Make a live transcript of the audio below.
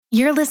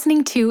You're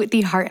listening to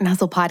the Heart and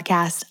Hustle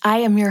podcast. I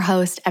am your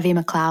host, Evie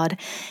McLeod.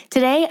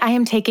 Today, I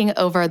am taking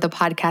over the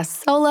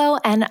podcast solo,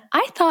 and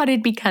I thought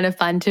it'd be kind of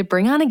fun to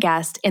bring on a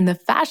guest in the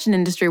fashion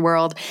industry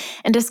world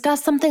and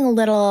discuss something a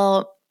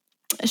little,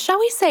 shall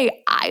we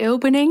say,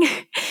 eye-opening.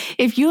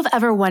 If you've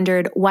ever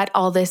wondered what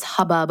all this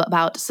hubbub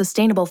about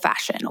sustainable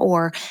fashion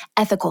or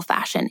ethical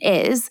fashion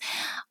is,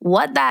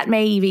 what that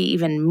may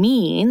even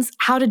means,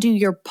 how to do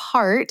your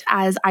part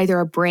as either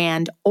a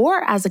brand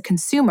or as a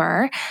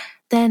consumer,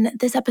 then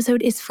this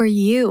episode is for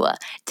you.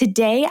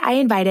 Today, I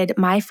invited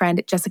my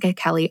friend Jessica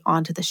Kelly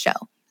onto the show.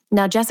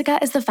 Now, Jessica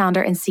is the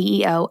founder and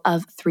CEO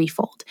of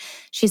Threefold.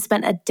 She's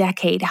spent a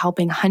decade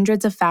helping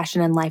hundreds of fashion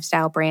and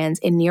lifestyle brands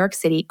in New York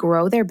City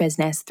grow their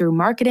business through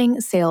marketing,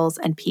 sales,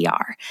 and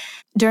PR.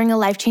 During a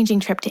life-changing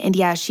trip to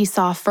India, she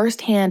saw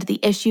firsthand the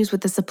issues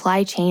with the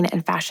supply chain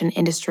and fashion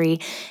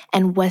industry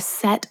and was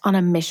set on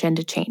a mission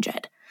to change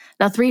it.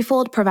 Now,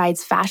 Threefold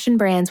provides fashion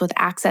brands with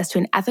access to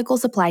an ethical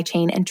supply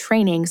chain and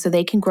training so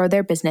they can grow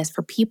their business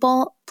for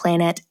people,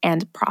 planet,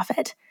 and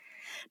profit.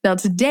 Now,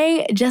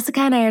 today,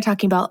 Jessica and I are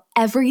talking about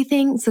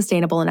everything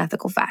sustainable and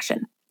ethical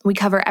fashion. We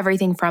cover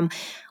everything from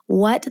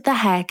what the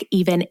heck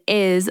even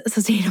is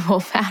sustainable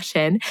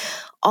fashion,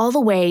 all the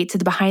way to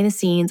the behind the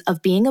scenes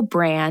of being a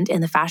brand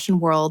in the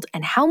fashion world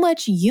and how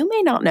much you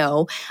may not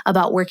know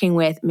about working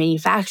with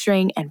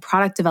manufacturing and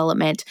product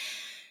development.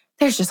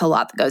 There's just a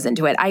lot that goes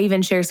into it. I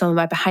even share some of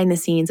my behind the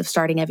scenes of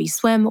starting Evie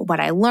Swim, what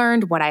I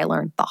learned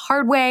the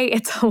hard way.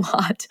 It's a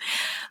lot.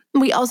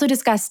 We also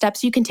discuss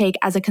steps you can take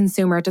as a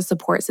consumer to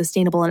support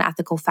sustainable and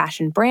ethical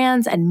fashion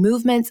brands and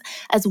movements,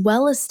 as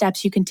well as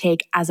steps you can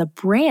take as a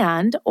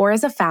brand or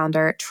as a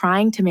founder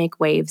trying to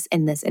make waves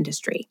in this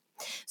industry.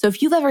 So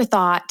if you've ever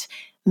thought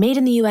made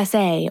in the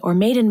USA or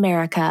made in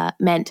America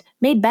meant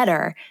made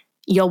better,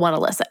 you'll want to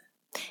listen.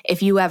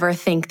 If you ever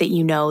think that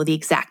you know the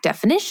exact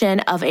definition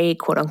of a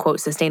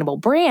quote-unquote sustainable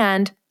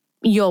brand,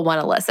 you'll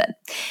want to listen.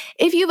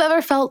 If you've ever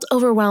felt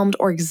overwhelmed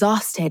or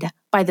exhausted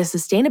by the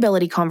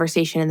sustainability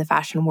conversation in the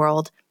fashion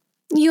world,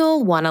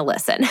 you'll want to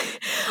listen.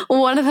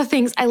 One of the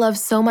things I love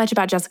so much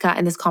about Jessica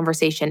in this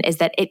conversation is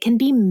that it can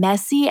be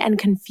messy and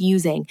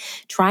confusing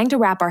trying to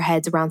wrap our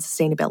heads around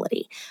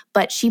sustainability,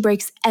 but she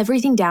breaks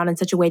everything down in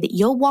such a way that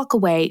you'll walk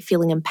away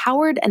feeling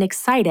empowered and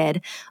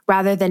excited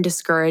rather than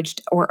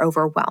discouraged or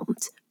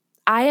overwhelmed.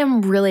 I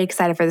am really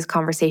excited for this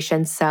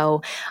conversation,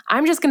 so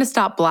I'm just going to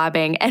stop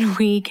blabbing and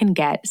we can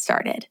get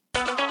started.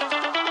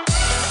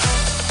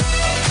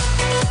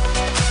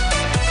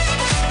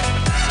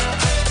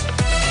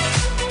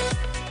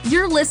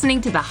 You're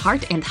listening to the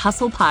Heart and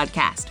Hustle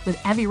podcast with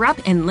Evie Rupp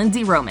and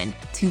Lindsay Roman,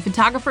 two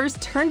photographers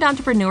turned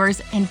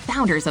entrepreneurs and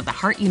founders of the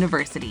Heart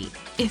University.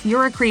 If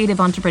you're a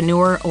creative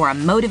entrepreneur or a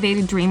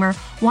motivated dreamer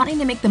wanting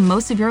to make the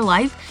most of your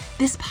life,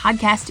 this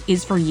podcast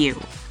is for you.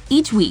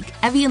 Each week,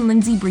 Evie and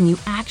Lindsay bring you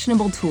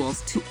actionable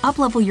tools to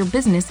uplevel your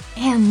business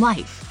and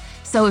life.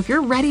 So if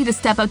you're ready to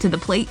step up to the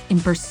plate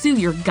and pursue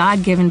your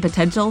God-given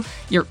potential,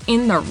 you're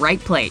in the right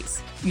place.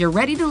 You're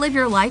ready to live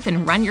your life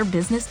and run your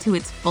business to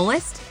its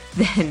fullest?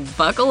 Then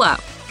buckle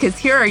up, because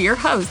here are your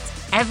hosts,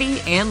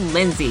 Evie and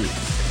Lindsay.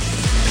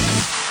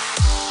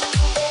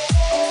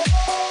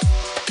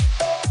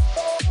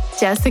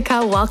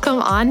 Jessica, welcome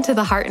on to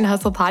the Heart and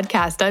Hustle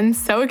podcast. I'm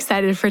so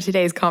excited for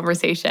today's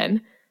conversation.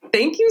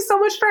 Thank you so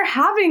much for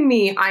having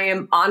me. I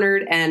am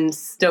honored and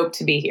stoked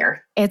to be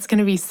here. It's going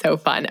to be so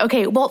fun.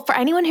 Okay, well, for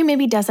anyone who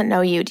maybe doesn't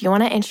know you, do you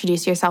want to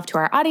introduce yourself to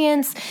our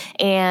audience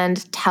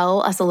and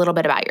tell us a little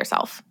bit about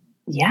yourself?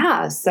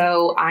 Yeah,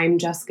 so I'm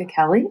Jessica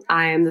Kelly.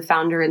 I am the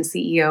founder and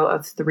CEO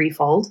of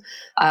Threefold.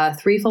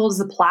 Threefold is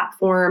a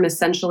platform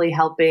essentially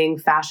helping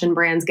fashion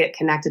brands get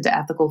connected to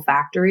ethical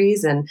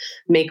factories and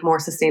make more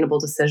sustainable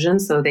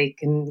decisions so they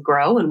can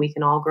grow and we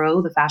can all grow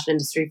the fashion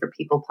industry for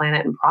people,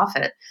 planet, and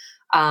profit.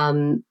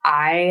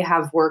 I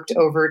have worked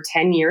over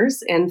 10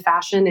 years in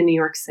fashion in New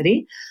York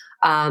City,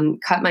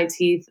 cut my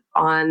teeth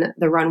on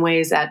the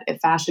runways at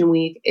Fashion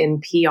Week in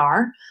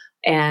PR,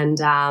 and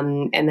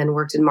then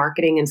worked in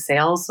marketing and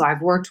sales. So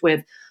I've worked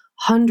with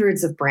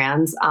hundreds of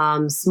brands,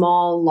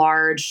 small,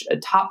 large,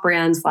 top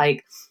brands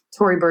like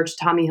Tory Burch,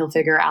 Tommy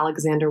Hilfiger,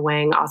 Alexander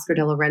Wang, Oscar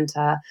de la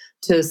Renta,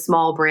 to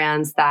small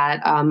brands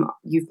that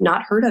you've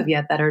not heard of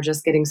yet that are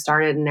just getting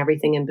started and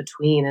everything in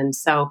between. And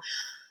so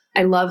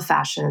I love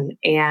fashion,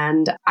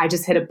 and I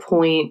just hit a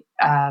point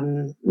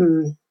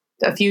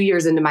a few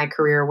years into my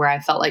career where I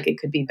felt like it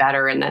could be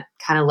better, and that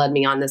kind of led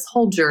me on this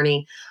whole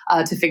journey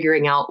to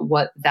figuring out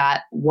what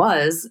that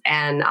was.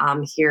 And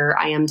here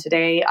I am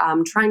today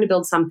trying to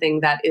build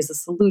something that is a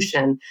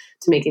solution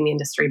to making the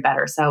industry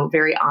better. So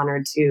very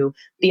honored to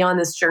be on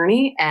this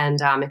journey,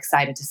 and I'm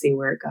excited to see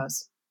where it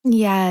goes.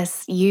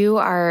 Yes, you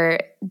are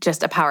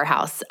just a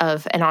powerhouse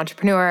of an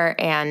entrepreneur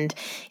and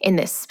in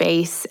this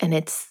space, and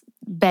it's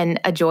been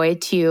a joy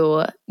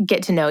to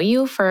get to know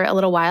you for a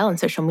little while on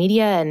social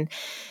media and,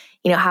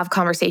 have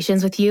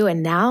conversations with you.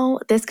 And now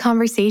this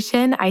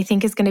conversation, I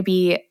think, is going to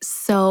be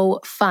so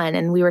fun.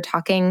 And we were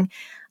talking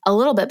a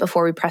little bit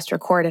before we pressed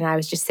record, and I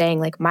was just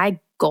saying, my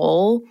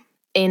goal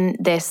in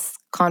this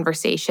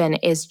conversation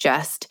is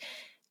just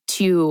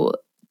to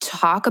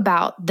talk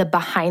about the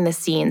behind the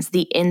scenes,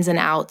 the ins and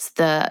outs,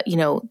 the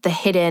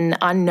hidden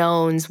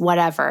unknowns,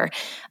 whatever,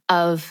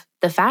 of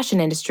the fashion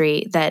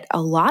industry that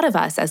a lot of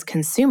us as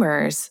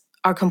consumers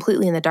are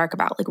completely in the dark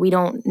about. Like, we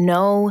don't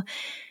know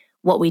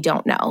what we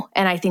don't know.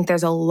 And I think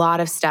there's a lot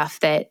of stuff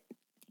that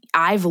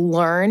I've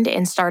learned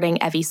in starting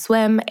Evie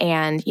Swim,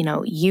 and,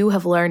 you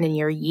have learned in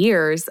your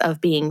years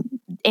of being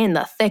in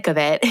the thick of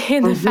it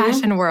in the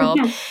fashion world.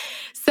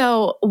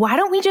 So why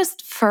don't we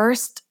just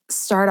first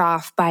start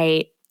off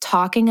by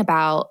talking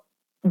about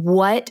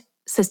what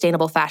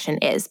sustainable fashion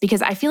is?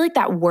 Because I feel like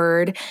that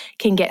word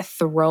can get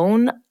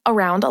thrown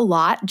around a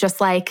lot, just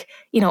like,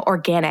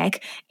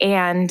 organic.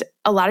 And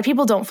a lot of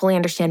people don't fully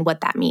understand what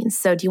that means.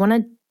 So do you want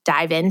to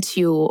dive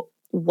into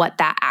what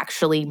that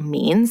actually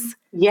means?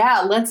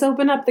 Yeah, let's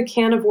open up the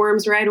can of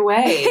worms right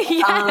away.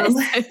 Yes.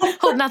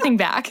 Hold nothing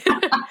back.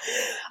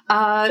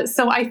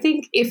 So I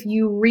think if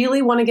you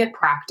really want to get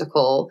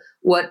practical,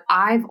 what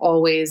I've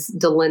always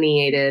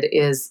delineated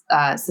is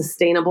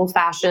sustainable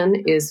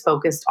fashion is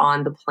focused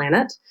on the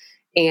planet,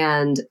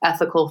 and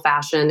ethical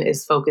fashion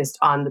is focused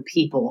on the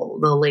people,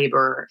 the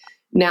labor.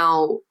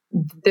 Now,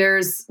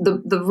 there's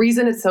the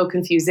reason it's so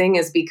confusing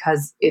is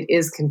because it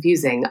is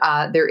confusing.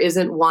 There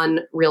isn't one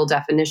real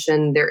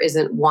definition. There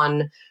isn't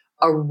one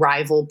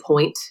arrival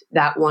point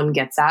that one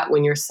gets at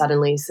when you're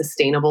suddenly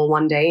sustainable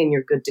one day and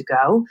you're good to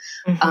go.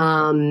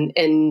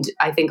 And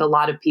I think a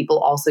lot of people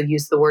also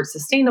use the word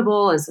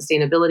sustainable and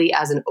sustainability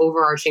as an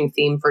overarching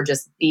theme for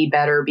just be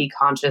better, be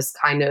conscious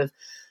kind of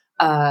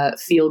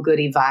feel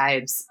goody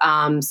vibes.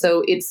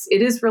 So it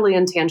is really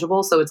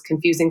intangible. So it's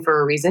confusing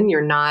for a reason.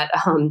 You're not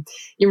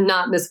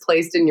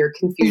misplaced in your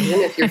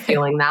confusion if you're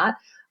feeling that.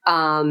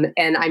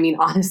 And I mean,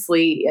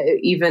 honestly,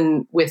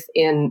 even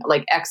within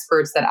like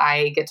experts that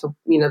I get to,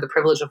 the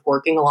privilege of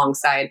working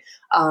alongside,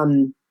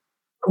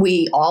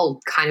 we all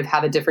kind of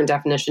have a different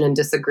definition and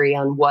disagree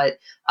on what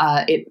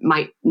it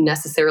might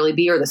necessarily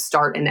be, or the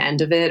start and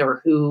end of it,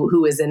 or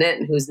who is in it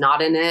and who's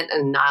not in it.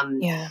 And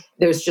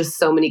there's just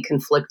so many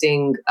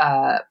conflicting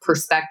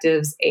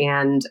perspectives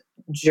and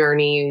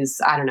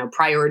journeys. I don't know,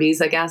 priorities,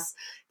 I guess.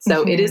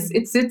 So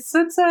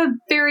it's a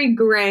very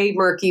gray,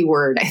 murky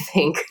word, I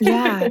think.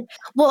 Yeah.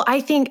 Well,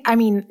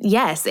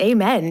 yes,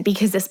 amen.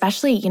 Because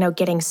especially,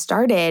 getting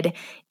started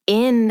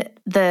in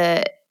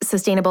the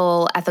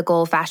sustainable,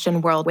 ethical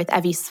fashion world with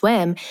Evie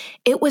Swim,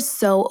 it was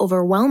so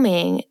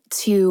overwhelming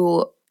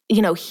to,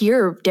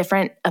 hear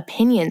different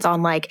opinions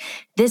on like,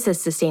 this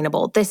is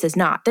sustainable, this is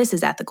not, this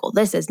is ethical,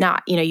 this is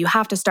not, you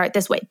have to start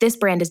this way. This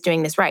brand is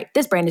doing this right.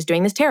 This brand is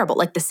doing this terrible,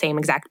 like the same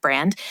exact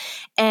brand.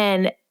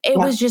 And it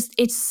was just,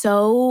 it's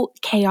so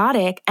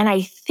chaotic. And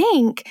I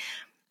think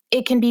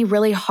it can be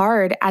really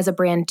hard as a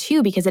brand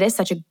too, because it is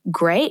such a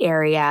gray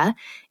area.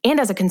 And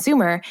as a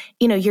consumer,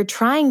 you're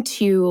trying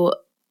to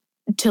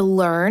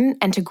learn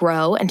and to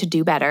grow and to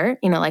do better,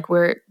 like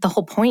the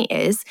whole point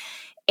is.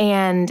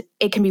 And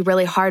it can be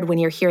really hard when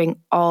you're hearing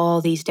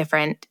all these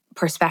different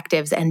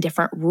perspectives and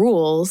different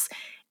rules.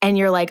 And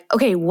you're like,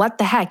 okay, what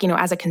the heck?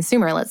 As a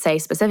consumer, let's say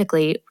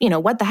specifically,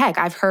 what the heck?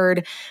 I've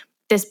heard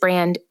this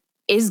brand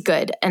is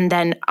good. And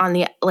then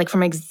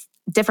from a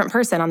different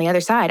person on the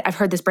other side, I've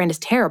heard this brand is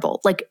terrible.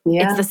 Like,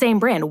 it's the same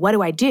brand. What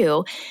do I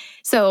do?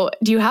 So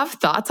do you have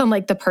thoughts on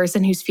like the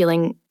person who's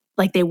feeling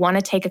like they want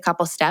to take a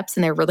couple steps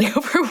and they're really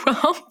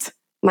overwhelmed?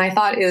 My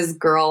thought is,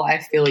 girl, I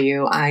feel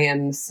you. I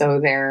am so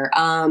there.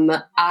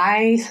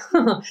 I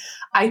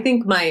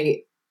think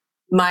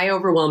my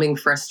overwhelming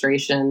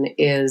frustration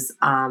is,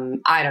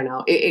 I don't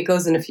know, it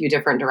goes in a few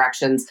different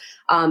directions.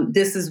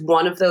 This is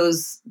one of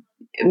those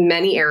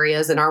many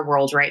areas in our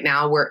world right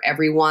now where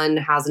everyone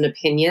has an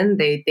opinion.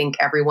 They think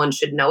everyone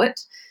should know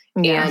it,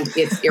 and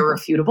it's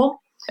irrefutable.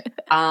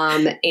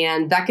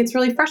 And that gets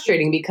really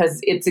frustrating because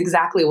it's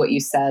exactly what you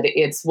said.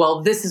 It's,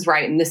 well, this is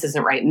right and this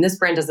isn't right. And this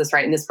brand does this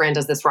right and this brand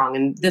does this wrong.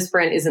 And this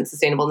brand isn't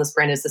sustainable and this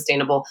brand is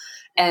sustainable.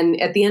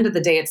 And at the end of the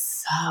day,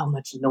 it's so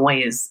much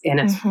noise and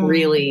it's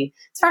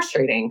it's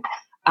frustrating.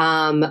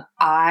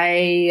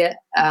 I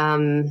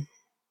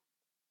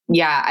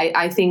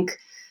think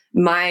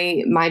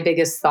my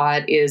biggest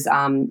thought is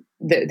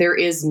there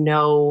is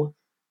no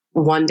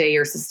one day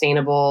you're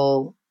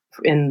sustainable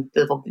and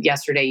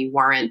yesterday you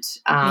weren't.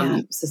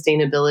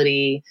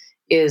 Sustainability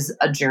is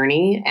a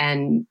journey.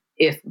 And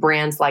if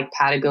brands like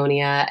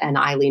Patagonia and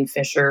Eileen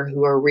Fisher,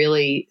 who are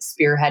really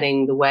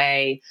spearheading the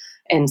way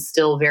and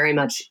still very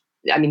much,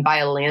 by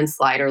a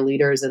landslide, are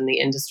leaders in the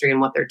industry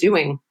and what they're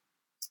doing,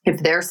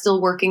 if they're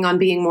still working on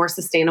being more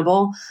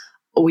sustainable,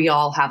 we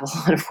all have a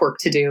lot of work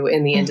to do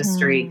in the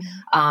industry.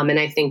 And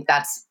I think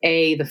that's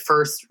the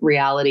first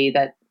reality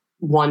that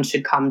one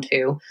should come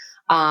to.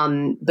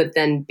 But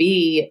then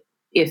B,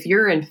 if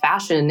you're in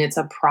fashion, it's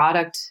a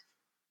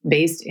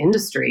product-based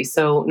industry.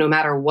 So no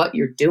matter what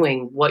you're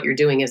doing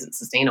isn't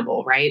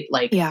sustainable, right?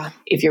 Like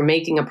if you're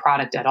making a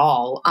product at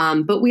all.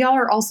 But we all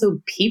are also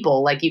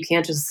people. Like you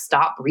can't just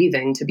stop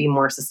breathing to be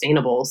more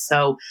sustainable.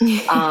 So,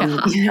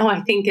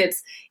 I think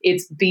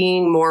it's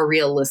being more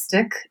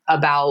realistic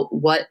about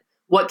what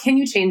can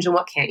you change and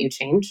what can't you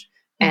change.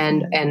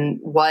 and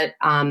what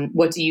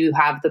do you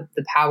have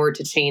the power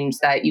to change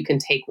that you can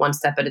take one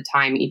step at a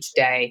time each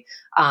day.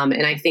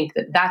 And I think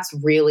that that's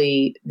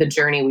really the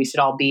journey we should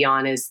all be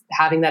on, is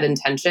having that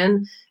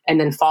intention and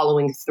then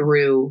following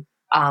through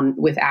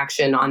with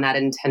action on that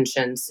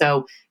intention.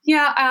 So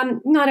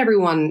not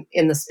everyone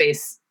in the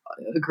space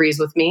agrees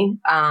with me,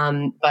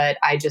 but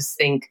I just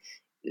think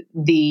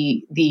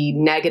the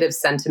negative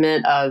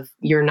sentiment of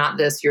you're not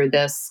this, you're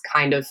this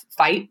kind of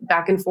fight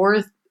back and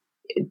forth,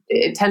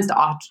 it tends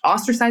to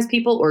ostracize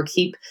people or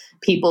keep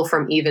people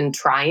from even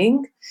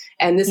trying.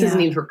 And this isn't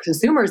even for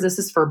consumers. This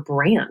is for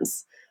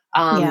brands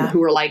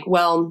who are like,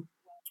 well,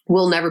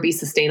 we'll never be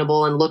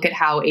sustainable. And look at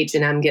how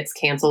H&M gets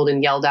canceled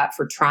and yelled at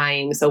for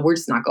trying. So we're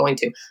just not going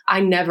to. I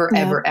never,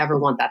 ever, ever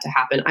want that to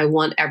happen. I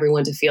want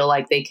everyone to feel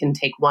like they can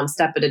take one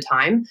step at a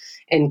time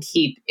and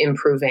keep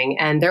improving.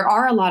 And there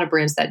are a lot of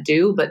brands that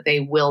do, but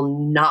they will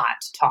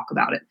not talk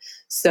about it.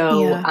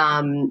 So,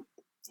 I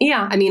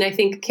mean, I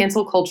think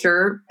cancel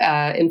culture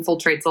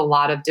infiltrates a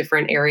lot of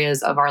different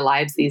areas of our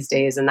lives these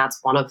days, and that's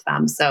one of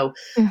them. So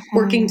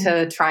working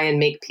to try and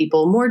make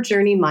people more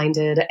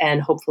journey-minded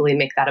and hopefully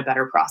make that a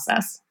better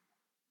process.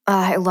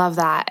 I love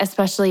that,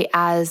 especially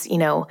as,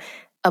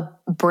 a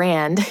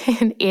brand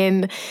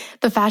in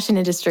the fashion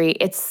industry.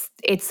 It's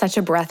such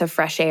a breath of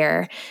fresh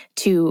air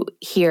to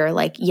hear,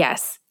 like,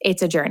 yes,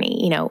 it's a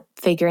journey,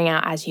 figuring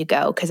out as you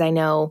go. Because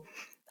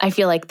I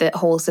feel like the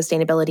whole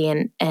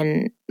sustainability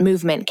and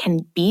movement can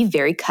be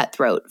very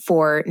cutthroat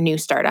for new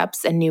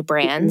startups and new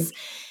brands.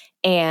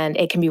 And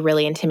it can be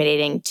really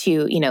intimidating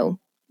to,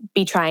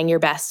 be trying your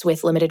best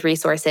with limited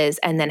resources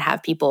and then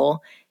have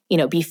people,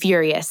 be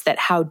furious that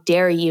how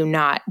dare you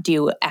not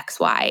do X,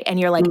 Y. And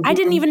you're like, I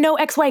didn't even know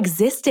X, Y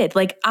existed.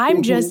 Like,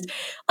 I'm just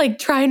like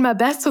trying my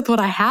best with what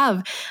I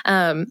have.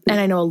 And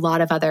I know a lot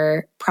of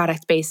other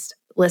product-based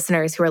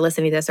listeners who are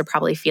listening to this are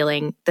probably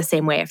feeling the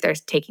same way if they're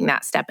taking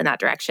that step in that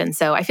direction.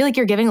 So I feel like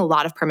you're giving a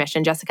lot of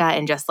permission, Jessica,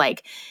 and just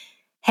like,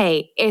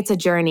 hey, it's a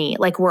journey.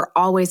 Like, we're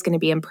always going to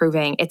be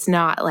improving. It's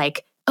not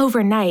like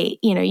overnight,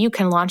 you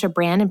can launch a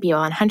brand and be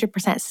 100%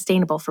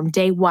 sustainable from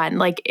day one.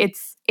 Like,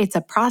 it's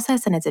a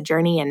process and it's a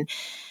journey. And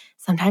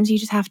sometimes you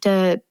just have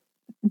to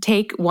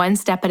take one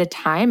step at a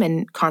time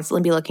and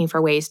constantly be looking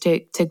for ways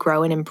to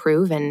grow and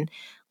improve and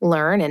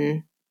learn.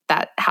 And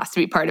that has to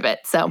be part of it.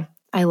 So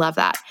I love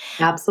that.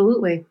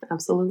 Absolutely.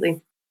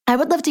 Absolutely. I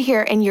would love to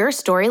hear in your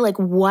story, like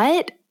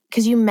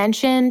because you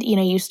mentioned,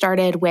 you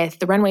started with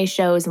the runway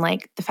shows and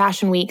like the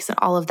fashion weeks and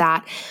all of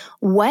that.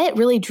 What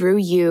really drew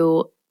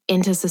you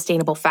into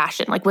sustainable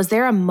fashion? Like, was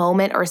there a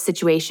moment or a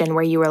situation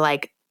where you were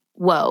like,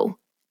 whoa,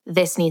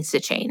 this needs to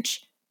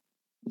change?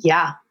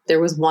 Yeah, there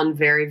was one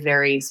very,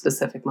 very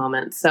specific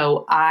moment.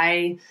 So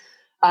I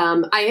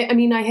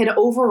had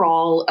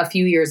overall a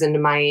few years into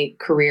my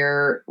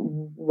career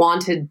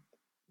wanted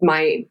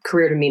my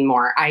career to mean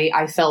more.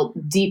 I felt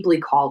deeply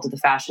called to the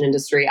fashion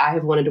industry. I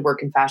have wanted to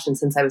work in fashion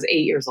since I was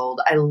 8 years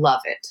old. I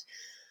love it.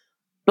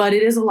 But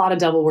it is a lot of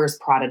Devil Wears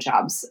Prada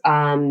jobs.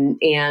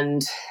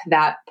 And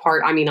that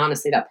part,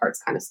 honestly, that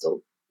part's kind of still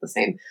the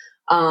same.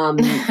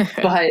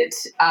 But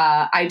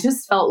I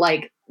just felt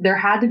like there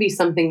had to be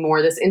something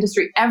more. This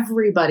industry,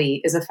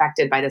 everybody is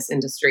affected by this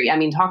industry. I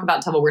mean, talk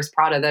about Devil Wears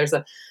Prada. There's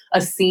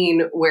a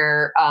scene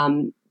where,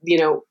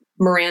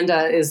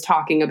 Miranda is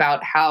talking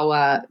about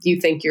how you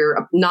think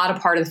you're not a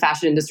part of the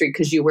fashion industry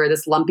because you wear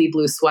this lumpy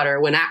blue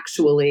sweater, when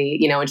actually,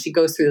 and she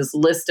goes through this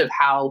list of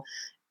how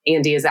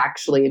Andy is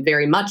actually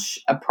very much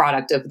a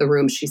product of the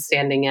room she's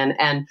standing in.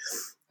 And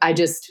I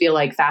just feel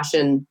like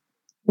fashion,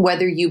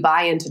 whether you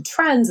buy into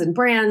trends and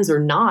brands or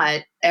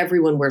not,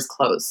 everyone wears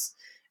clothes.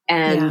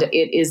 And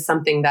it is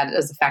something that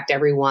does affect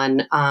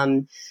everyone.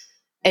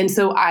 And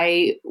so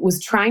I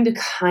was trying to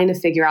kind of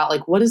figure out,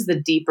 like, what is the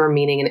deeper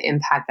meaning and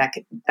impact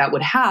that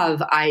would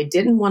have. I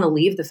didn't want to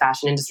leave the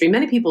fashion industry.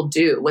 Many people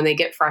do. When they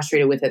get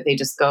frustrated with it, they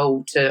just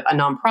go to a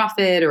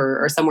nonprofit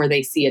or somewhere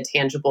they see a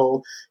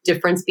tangible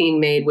difference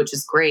being made, which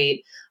is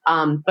great.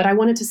 But I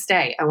wanted to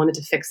stay. I wanted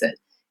to fix it.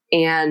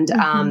 And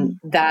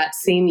that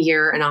same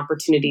year, an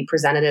opportunity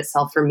presented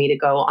itself for me to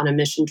go on a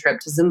mission trip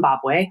to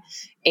Zimbabwe.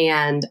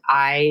 And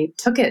I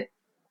took it.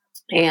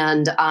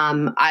 And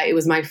it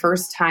was my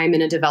first time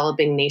in a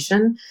developing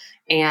nation.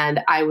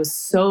 And I was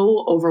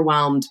so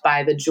overwhelmed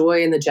by the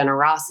joy and the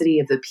generosity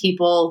of the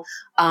people.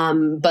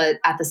 But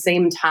at the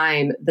same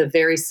time, the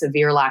very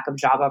severe lack of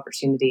job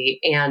opportunity.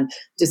 And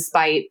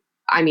despite,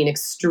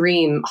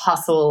 extreme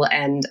hustle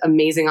and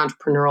amazing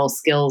entrepreneurial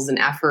skills and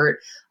effort,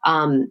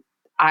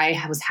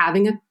 I was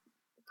having a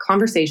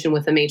conversation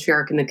with a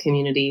matriarch in the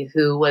community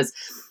who was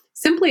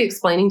simply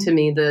explaining to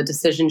me the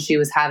decision she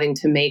was having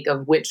to make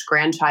of which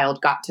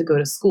grandchild got to go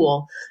to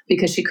school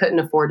because she couldn't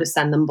afford to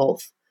send them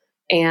both.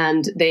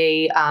 And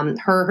they,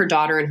 her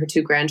daughter and her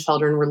two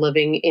grandchildren were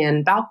living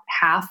in about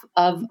half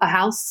of a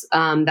house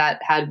that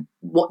had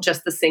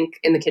just the sink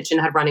in the kitchen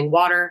had running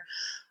water.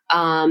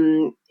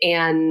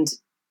 And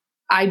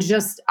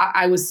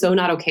I was so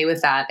not okay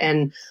with that.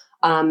 And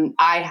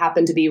I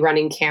happened to be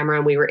running camera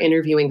and we were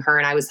interviewing her,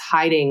 and I was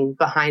hiding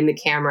behind the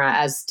camera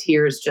as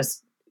tears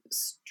just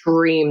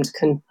streamed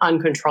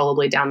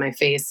uncontrollably down my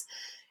face.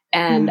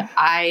 And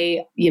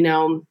I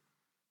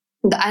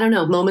don't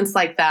know, moments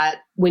like that,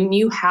 when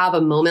you have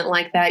a moment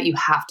like that, you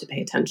have to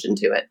pay attention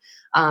to it,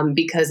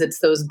 because it's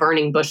those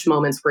burning bush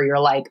moments where you're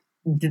like,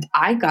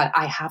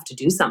 I have to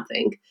do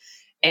something.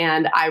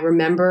 And I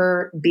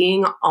remember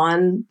being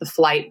on the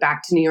flight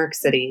back to New York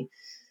City,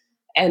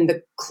 and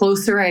the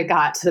closer I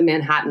got to the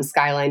Manhattan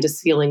skyline,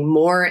 just feeling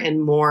more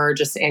and more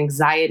just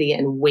anxiety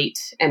and weight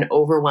and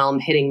overwhelm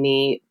hitting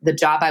me. The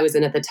job I was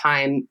in at the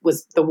time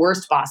was the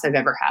worst boss I've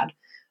ever had.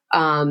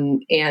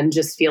 And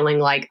just feeling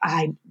like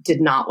I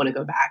did not want to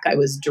go back. I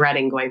was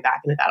dreading going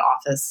back into that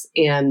office.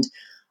 And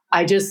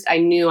I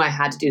knew I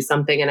had to do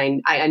something.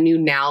 And I knew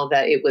now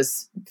that it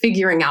was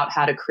figuring out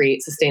how to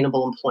create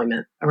sustainable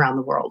employment around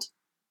the world.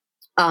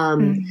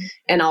 And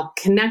I'll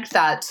connect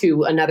that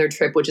to another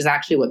trip, which is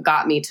actually what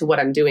got me to what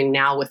I'm doing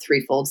now with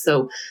Threefold.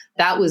 So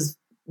that was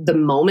the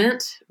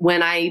moment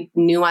when I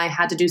knew I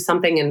had to do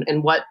something,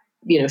 and what,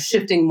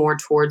 shifting more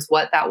towards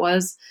what that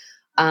was.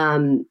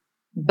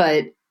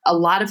 But a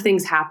lot of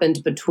things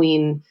happened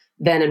between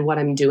then and what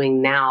I'm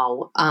doing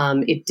now.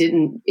 It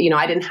didn't,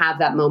 I didn't have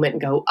that moment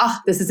and go, oh,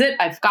 this is it.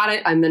 I've got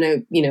it. I'm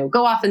going to,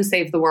 go off and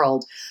save the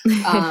world.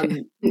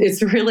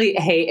 It's really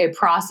a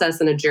process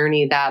and a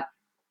journey that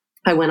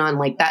I went on.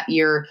 Like that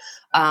year,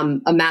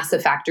 a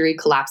massive factory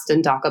collapsed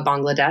in Dhaka,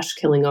 Bangladesh,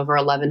 killing over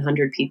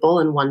 1,100 people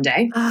in one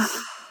day.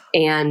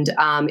 And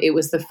it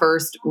was the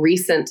first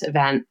recent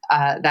event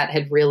that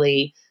had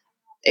really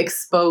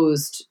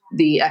exposed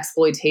the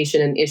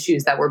exploitation and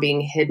issues that were being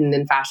hidden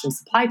in fashion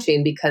supply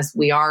chain, because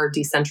we are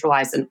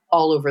decentralized and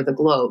all over the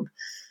globe.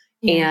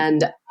 Yeah.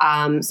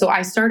 And so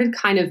I started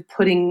kind of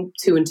putting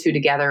two and two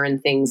together,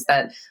 and things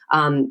that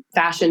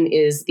fashion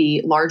is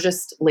the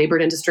largest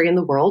labored industry in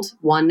the world.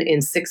 1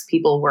 in 6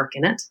 people work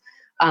in it.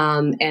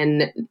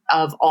 And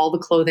of all the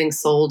clothing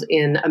sold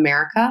in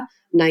America,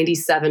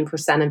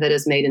 97% of it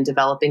is made in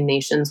developing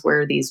nations,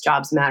 where these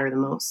jobs matter the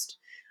most.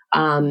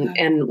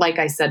 And like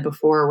I said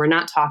before, we're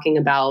not talking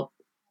about,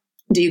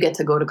 do you get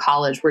to go to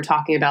college? We're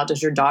talking about,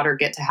 does your daughter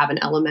get to have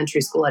an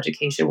elementary school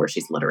education where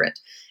she's literate?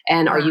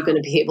 And are you going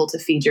to be able to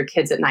feed your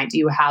kids at night? Do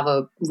you have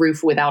a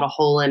roof without a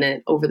hole in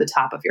it over the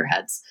top of your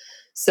heads?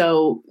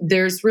 So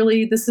this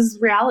is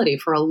reality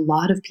for a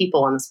lot of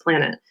people on this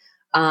planet.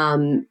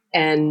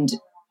 And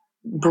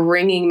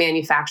bringing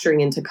manufacturing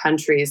into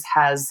countries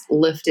has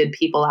lifted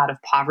people out of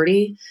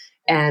poverty.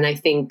 And I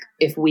think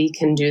if we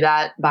can do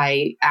that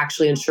by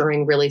actually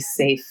ensuring really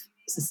safe,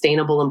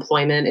 sustainable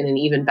employment in an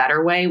even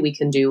better way, we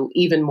can do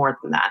even more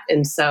than that.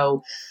 And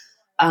so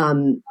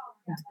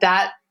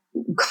that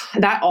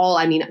all,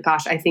 I mean,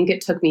 gosh, I think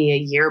it took me a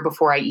year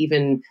before I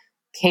even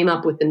came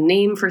up with the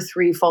name for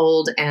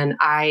Threefold. And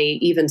I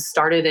even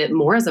started it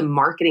more as a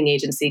marketing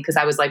agency, because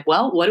I was like,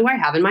 well, what do I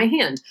have in my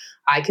hand?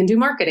 I can do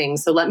marketing.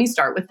 So let me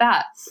start with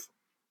that.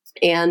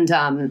 And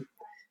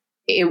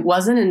it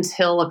wasn't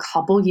until a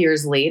couple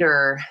years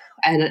later,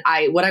 and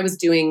what I was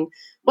doing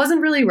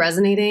wasn't really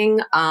resonating.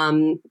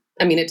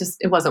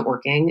 It wasn't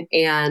working.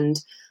 And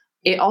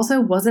it also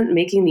wasn't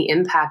making the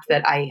impact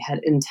that I had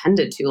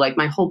intended to. Like,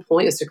 my whole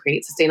point is to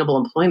create sustainable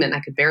employment.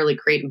 I could barely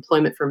create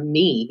employment for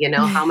me.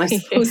 How am I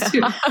supposed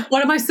to,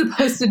 what am I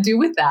supposed to do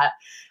with that?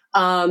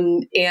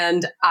 And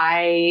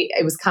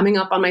it was coming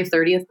up on my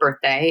 30th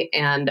birthday,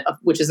 and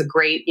which is a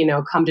great,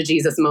 come to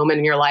Jesus moment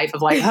in your life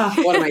of like, oh,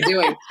 what am I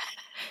doing?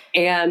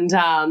 And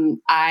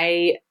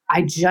I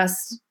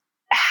just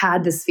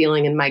had this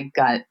feeling in my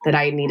gut that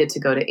I needed to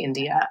go to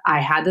India. I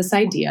had this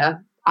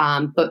idea,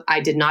 but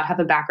I did not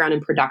have a background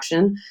in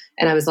production.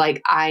 And I was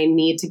like, I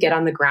need to get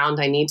on the ground.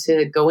 I need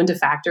to go into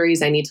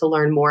factories. I need to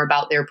learn more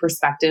about their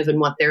perspective and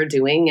what they're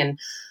doing. And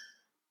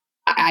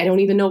I don't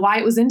even know why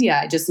it was India.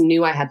 I just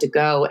knew I had to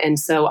go. And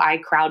so I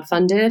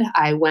crowdfunded.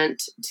 I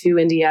went to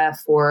India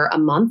for a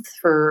month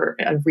for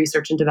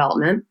research and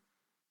development.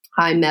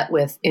 I met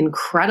with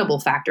incredible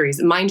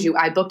factories. Mind you,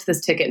 I booked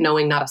this ticket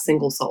knowing not a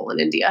single soul in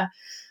India.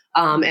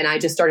 And I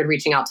just started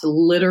reaching out to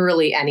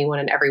literally anyone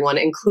and everyone,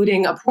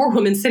 including a poor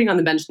woman sitting on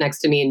the bench next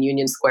to me in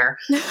Union Square.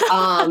 And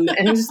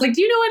I was just like,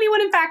 do you know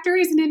anyone in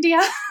factories in India?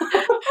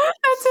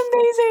 That's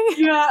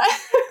amazing. Yeah.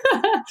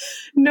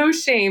 No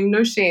shame.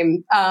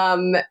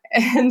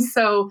 And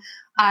so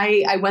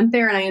I went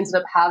there, and I ended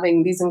up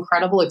having these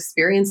incredible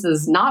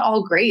experiences, not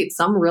all great,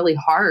 some really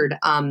hard.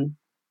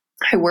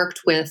 I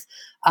worked with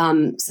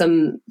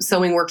some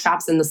sewing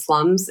workshops in the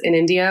slums in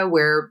India,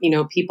 where,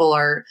 people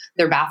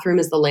their bathroom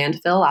is the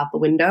landfill out the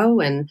window.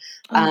 And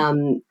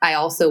I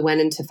also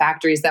went into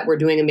factories that were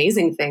doing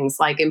amazing things,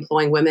 like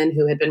employing women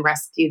who had been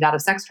rescued out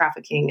of sex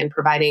trafficking and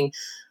providing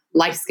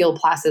life skill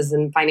classes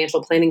and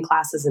financial planning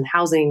classes and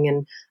housing.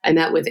 And I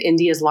met with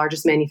India's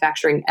largest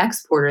manufacturing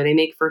exporter. They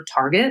make for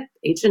Target,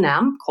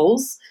 H&M,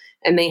 Kohl's.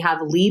 And they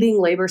have leading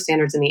labor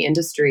standards in the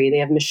industry. They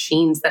have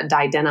machines that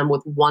dye denim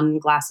with 1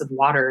 glass of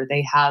water.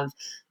 They have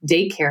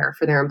daycare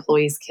for their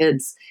employees'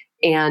 kids.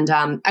 And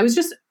I was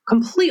just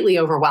completely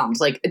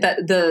overwhelmed. Like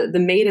the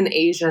made in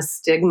Asia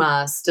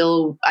stigma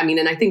still, I mean,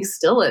 and I think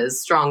still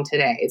is strong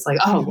today. It's like,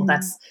 oh, well,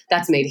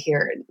 that's made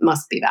here. It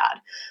must be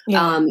bad.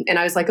 Yeah. And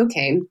I was like,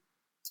 okay,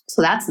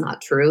 so that's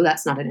not true.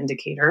 That's not an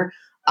indicator.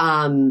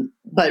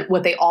 But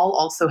what they all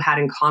also had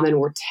in common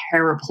were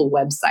terrible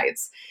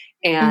websites.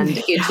 And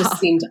it just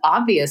seemed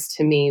obvious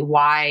to me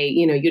why,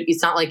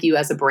 it's not like you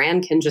as a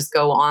brand can just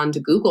go on to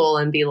Google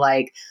and be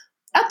like,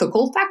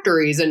 ethical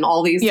factories and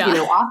all these,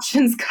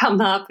 options come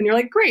up and you're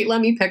like, great,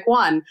 let me pick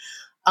one.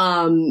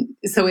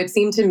 So it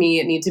seemed to me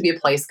it needed to be a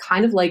place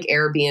kind of like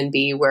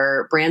Airbnb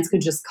where brands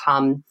could just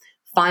come,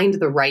 find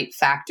the right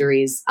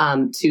factories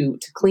to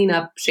clean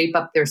up, shape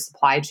up their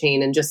supply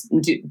chain and just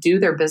do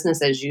their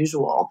business as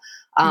usual.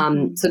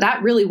 So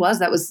that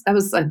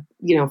was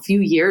a few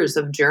years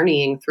of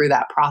journeying through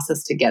that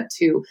process to get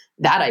to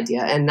that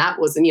idea. And that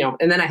was, and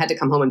then I had to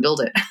come home and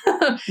build it.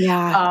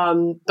 Yeah.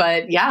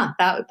 But yeah,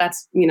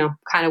 that's,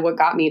 kind of what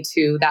got me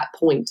to that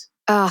point.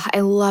 Oh, I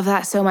love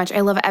that so much.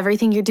 I love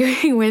everything you're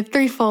doing with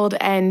Threefold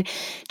and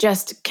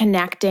just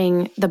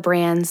connecting the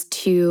brands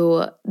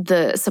to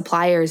the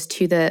suppliers,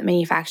 to the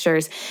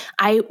manufacturers.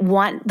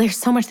 There's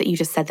so much that you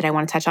just said that I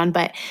want to touch on,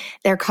 but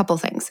there are a couple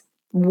things.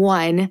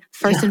 One,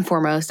 first and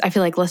foremost, I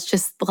feel like let's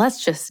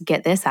just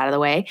get this out of the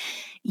way.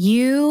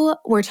 You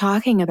were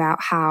talking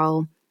about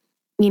how,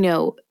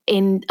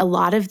 in a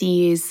lot of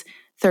these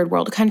third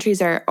world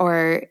countries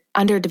or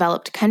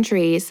underdeveloped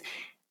countries,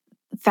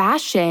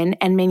 fashion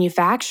and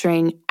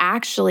manufacturing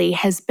actually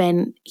has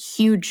been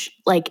huge,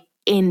 like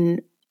in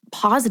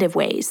positive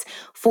ways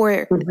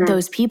for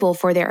those people,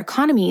 for their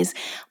economies.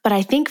 But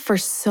I think for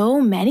so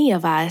many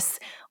of us,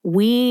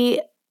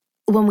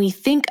 when we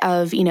think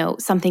of,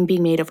 something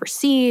being made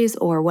overseas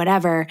or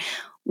whatever,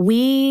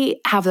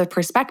 we have the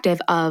perspective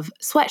of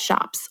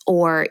sweatshops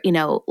or,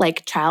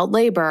 like child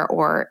labor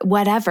or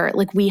whatever.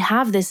 Like we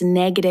have this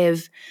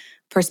negative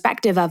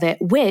perspective of it,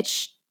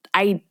 which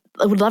I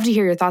would love to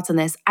hear your thoughts on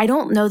this. I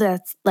don't know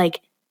that's like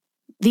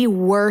the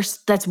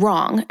worst, that's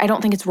wrong. I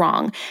don't think it's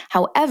wrong.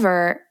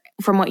 However,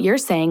 from what you're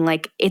saying,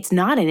 like it's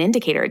not an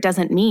indicator. It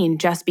doesn't mean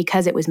just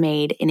because it was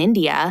made in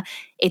India,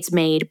 it's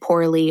made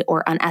poorly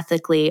or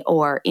unethically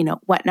or,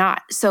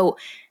 whatnot. So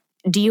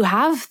do you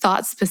have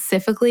thoughts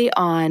specifically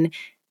on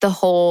the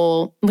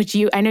whole,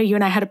 I know you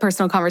and I had a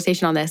personal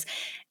conversation on this,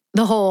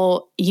 the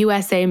whole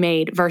USA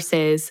made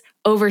versus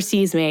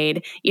overseas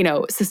made,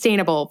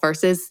 sustainable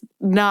versus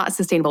not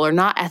sustainable or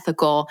not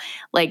ethical.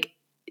 Like,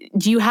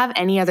 do you have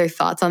any other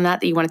thoughts on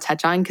that you want to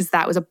touch on? Because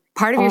that was a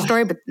part of your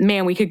story, but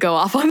man, we could go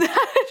off on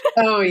that.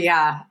 Oh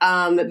yeah.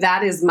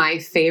 That is my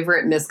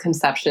favorite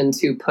misconception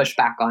to push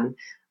back on.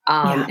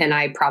 And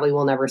I probably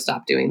will never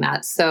stop doing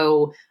that.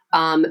 So,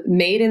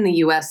 made in the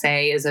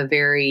USA is a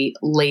very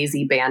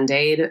lazy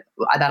Band-Aid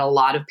that a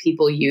lot of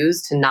people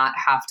use to not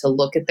have to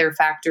look at their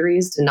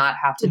factories, to not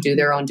have to do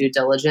their own due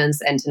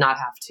diligence, and to not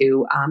have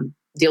to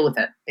deal with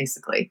it,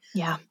 basically.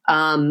 Yeah.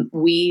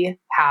 We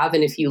have,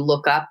 and if you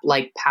look up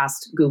like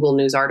past Google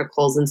News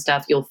articles and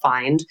stuff, you'll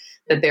find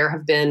that there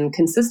have been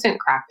consistent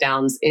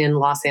crackdowns in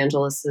Los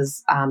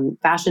Angeles's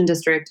fashion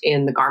district,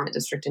 in the garment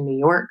district in New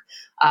York,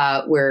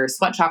 where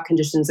sweatshop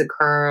conditions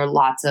occur,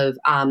 lots of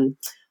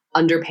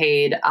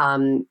underpaid,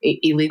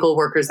 illegal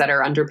workers that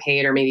are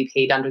underpaid or maybe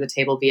paid under the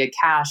table via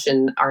cash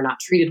and are not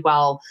treated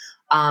well.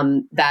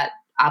 That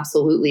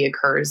absolutely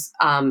occurs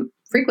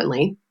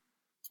frequently.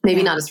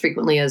 Maybe not as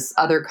frequently as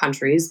other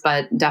countries,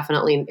 but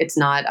definitely it's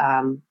not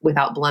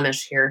without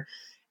blemish here.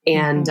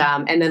 And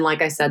and then,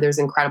 like I said, there's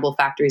incredible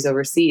factories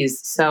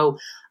overseas. So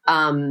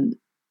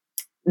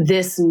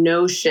this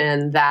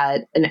notion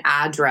that an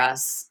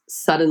address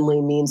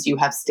suddenly means you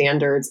have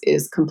standards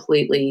is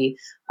completely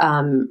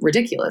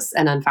ridiculous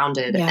and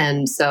unfounded. Yeah.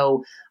 And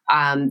so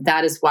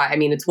that is why,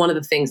 it's one of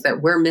the things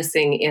that we're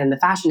missing in the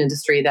fashion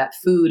industry that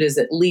food is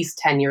at least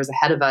 10 years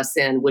ahead of us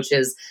in, which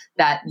is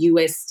that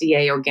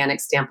USDA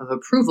organic stamp of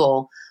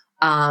approval.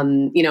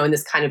 And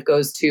this kind of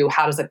goes to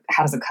how does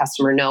a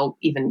customer know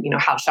even,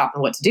 how to shop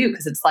and what to do?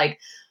 Because it's like,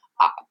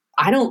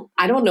 I don't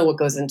know what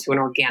goes into an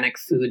organic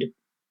food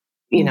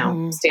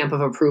stamp of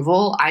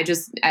approval. I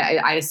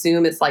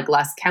assume it's like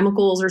less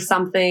chemicals or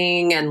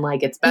something and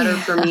like it's better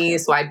for me.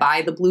 So I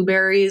buy the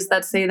blueberries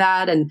that say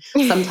that. And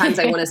sometimes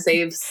I want to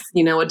save,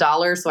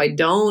 $1. So I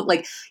don't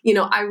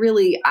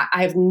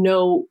I have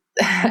no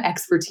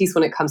expertise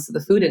when it comes to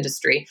the food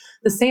industry.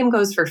 The same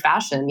goes for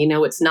fashion.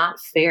 It's not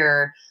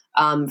fair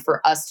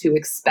for us to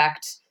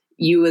expect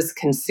you as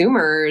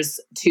consumers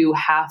to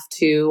have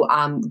to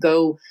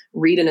go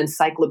read an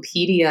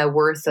encyclopedia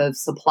worth of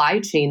supply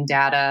chain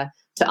data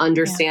to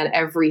understand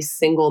every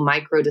single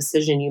micro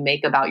decision you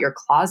make about your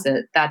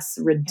closet. That's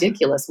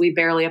ridiculous. We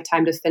barely have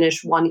time to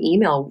finish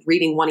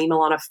reading one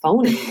email on a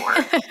phone anymore.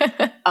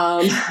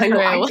 I know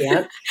I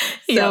can't.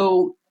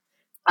 So,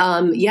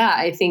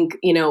 I think,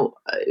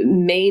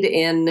 made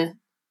in,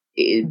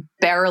 it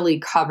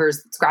barely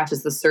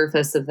scratches the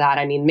surface of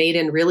that. Made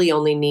in really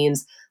only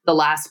means the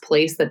last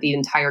place that the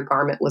entire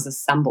garment was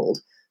assembled.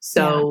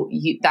 So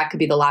that could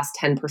be the last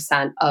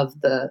 10% of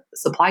the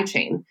supply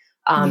chain.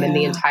 And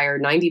the entire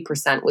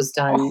 90% was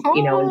done,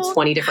 in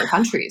 20 different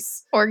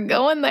countries. We're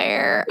going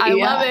there. I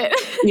love it.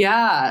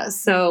 Yeah.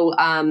 So,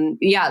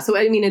 So,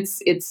 I mean,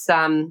 it's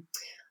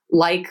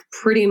like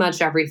pretty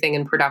much everything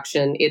in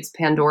production, it's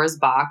Pandora's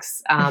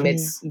box.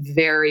 It's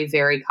very,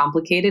 very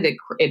complicated.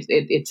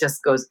 It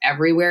just goes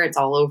everywhere. It's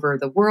all over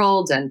the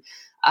world. And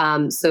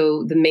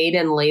so the Made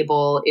in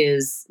label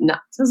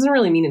doesn't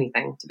really mean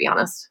anything, to be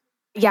honest.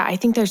 Yeah, I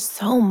think there's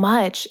so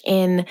much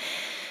in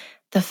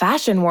the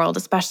fashion world,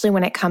 especially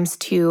when it comes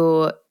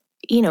to,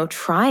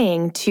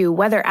 trying to,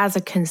 whether as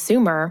a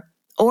consumer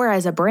or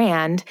as a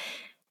brand,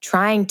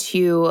 trying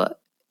to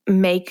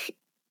make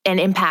an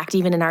impact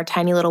even in our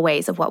tiny little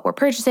ways of what we're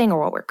purchasing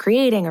or what we're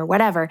creating or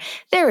whatever.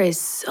 There is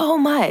so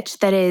much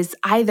that is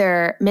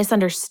either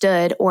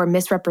misunderstood or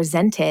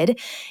misrepresented,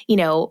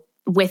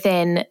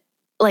 within,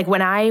 like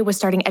when I was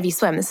starting Evie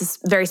Swim, this is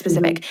very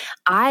specific.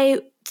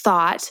 I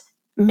thought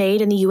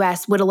Made in the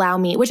US would allow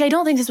me, which I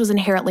don't think this was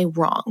inherently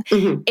wrong.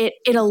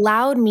 It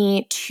allowed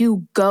me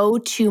to go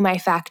to my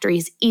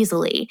factories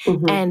easily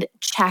and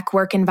check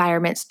work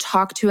environments,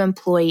 talk to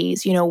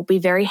employees, be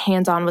very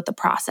hands-on with the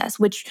process,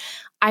 which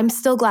I'm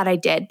still glad I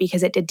did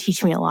because it did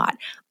teach me a lot.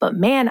 But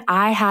man,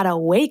 I had a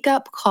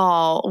wake-up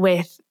call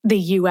with the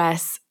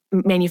US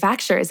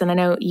manufacturers. And I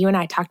know you and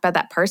I talked about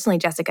that personally,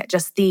 Jessica,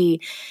 just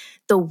the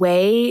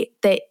way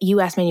that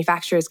US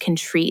manufacturers can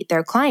treat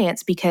their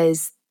clients,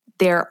 because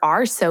there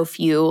are so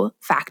few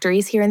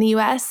factories here in the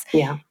US.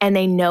 Yeah. And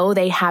they know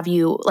they have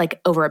you like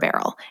over a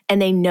barrel.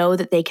 And they know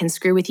that they can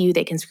screw with you.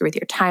 They can screw with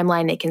your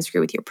timeline. They can screw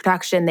with your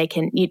production. They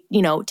can,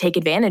 take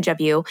advantage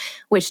of you,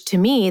 which to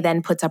me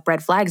then puts up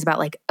red flags about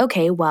like,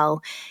 okay,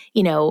 well,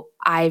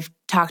 I've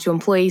talked to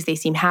employees. They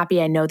seem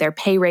happy. I know their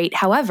pay rate.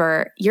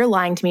 However, you're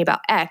lying to me about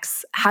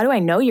X. How do I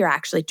know you're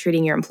actually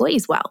treating your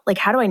employees well? Like,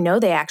 how do I know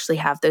they actually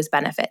have those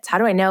benefits? How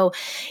do I know,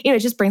 it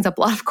just brings up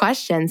a lot of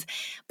questions.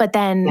 But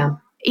then,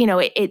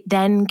 it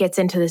then gets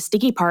into the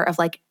sticky part of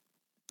like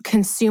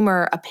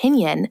consumer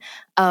opinion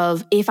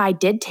of if I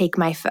did take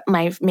my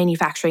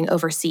manufacturing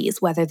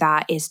overseas, whether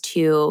that is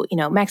to,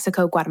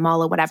 Mexico,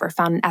 Guatemala, whatever,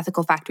 found an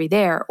ethical factory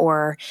there,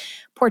 or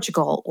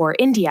Portugal or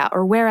India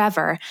or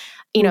wherever,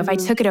 if I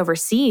took it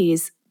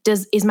overseas,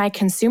 is my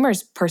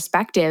consumer's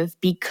perspective,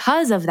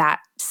 because of that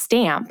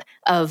stamp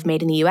of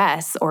made in the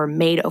US or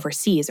made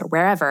overseas or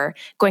wherever,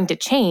 going to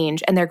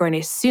change, and they're going to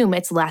assume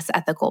it's less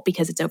ethical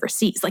because it's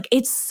overseas? Like,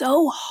 it's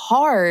so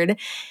hard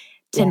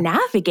to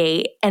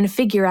navigate and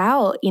figure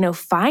out,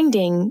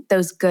 finding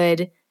those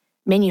good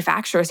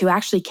manufacturers who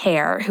actually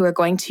care, who are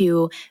going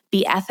to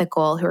be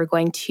ethical, who are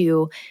going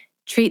to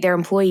treat their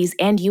employees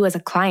and you as a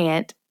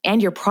client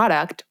and your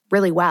product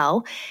really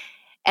well.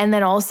 And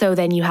then also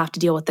then you have to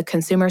deal with the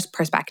consumer's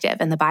perspective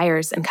and the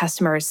buyer's and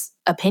customer's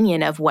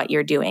opinion of what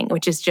you're doing,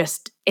 which is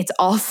just, it's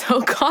all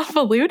so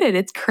convoluted.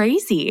 It's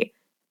crazy.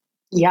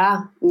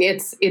 Yeah,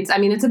 it's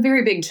a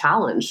very big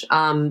challenge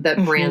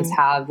that brands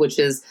have, which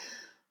is,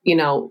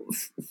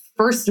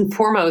 first and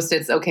foremost,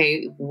 it's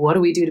okay, what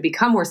do we do to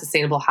become more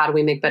sustainable? How do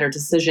we make better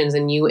decisions?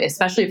 And you,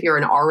 especially if you're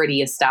an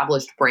already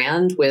established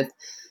brand with,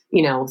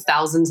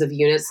 thousands of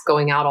units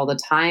going out all the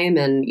time,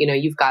 and,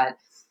 you've got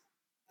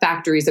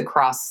factories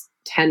across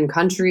 10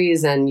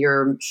 countries and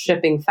you're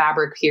shipping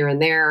fabric here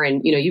and there.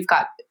 And, you've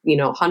got,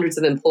 hundreds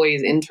of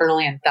employees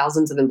internally and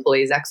thousands of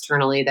employees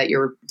externally that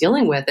you're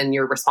dealing with and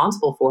you're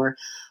responsible for.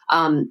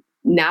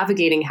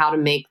 Navigating how to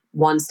make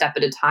one step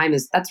at a time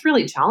that's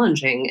really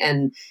challenging,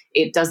 and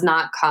it does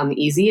not come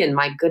easy. And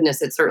my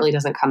goodness, it certainly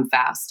doesn't come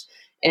fast.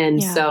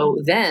 And so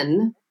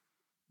then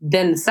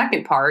the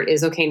second part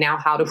is, okay, now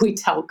how do we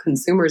tell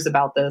consumers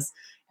about this?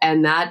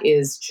 And that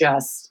is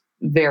just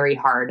very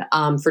hard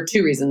for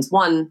two reasons.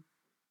 One,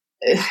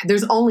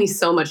 there's only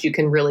so much you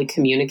can really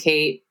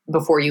communicate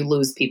before you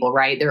lose people,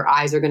 right? Their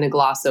eyes are going to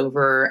gloss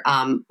over.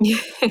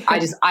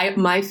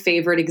 My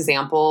favorite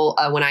example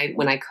when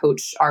I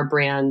coach our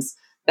brands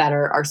that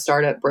are our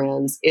startup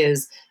brands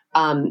is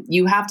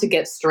you have to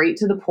get straight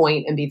to the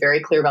point and be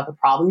very clear about the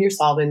problem you're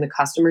solving, the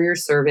customer you're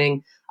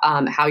serving,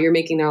 how you're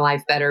making their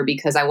life better.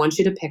 Because I want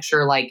you to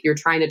picture like you're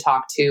trying to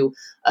talk to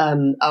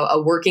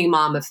a working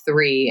mom of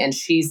 3, and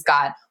she's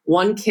got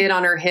one kid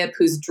on her hip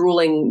who's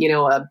drooling,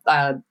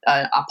 a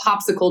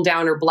popsicle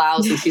down her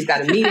blouse, and she's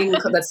got a meeting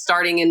that's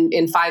starting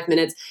in 5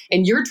 minutes.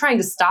 And you're trying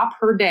to stop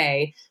her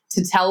day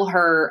to tell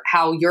her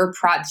how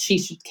she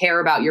should care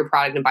about your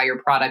product and buy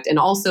your product. And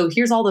also,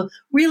 here's all the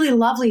really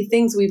lovely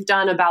things we've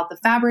done about the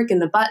fabric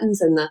and the buttons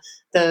and the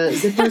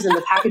zippers and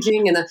the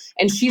packaging.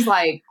 And she's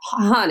like,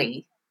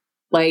 honey,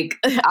 like,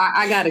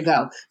 I gotta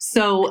go.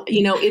 So,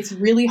 it's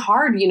really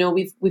hard.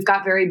 We've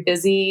got very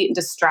busy,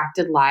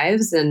 distracted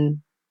lives, and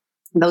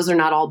those are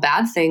not all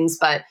bad things,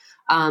 but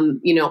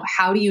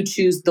how do you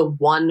choose the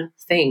one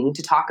thing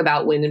to talk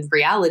about when in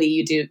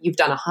reality you've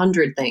done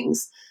 100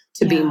 things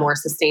to be more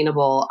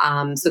sustainable?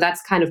 So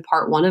that's kind of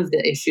part one of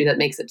the issue that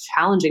makes it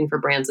challenging for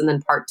brands. And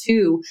then part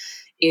two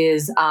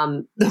is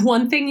the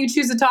one thing you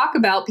choose to talk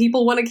about,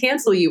 people want to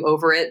cancel you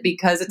over it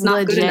because it's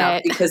not good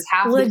enough, because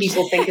half the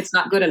people think it's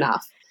not good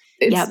enough.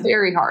 It's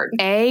very hard.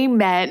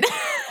 Amen.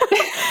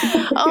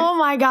 Oh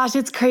my gosh,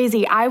 it's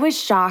crazy. I was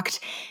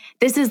shocked.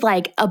 This is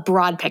like a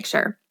broad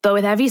picture, but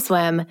with Evie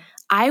Swim,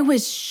 I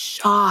was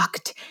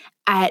shocked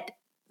at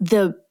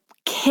the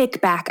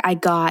kickback I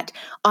got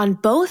on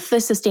both the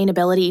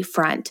sustainability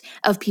front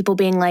of people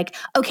being like,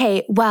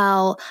 okay,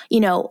 well,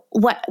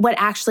 what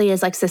actually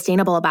is like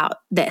sustainable about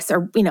this,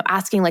 or,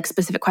 asking like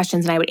specific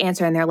questions, and I would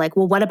answer and they're like,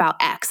 well, what about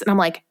X? And I'm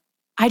like,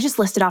 I just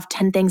listed off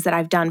 10 things that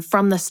I've done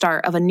from the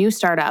start of a new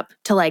startup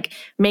to like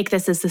make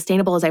this as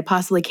sustainable as I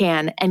possibly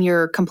can. And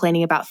you're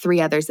complaining about 3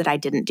 others that I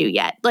didn't do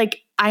yet.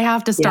 Like, I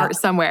have to start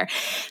somewhere.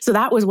 So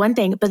that was one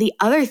thing. But the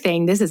other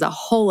thing, this is a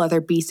whole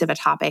other beast of a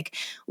topic,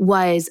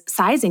 was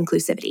size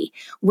inclusivity,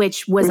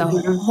 which was a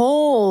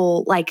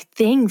whole like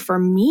thing for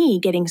me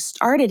getting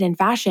started in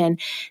fashion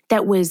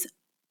that was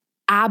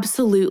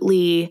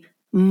absolutely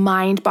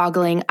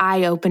mind-boggling,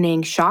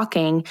 eye-opening,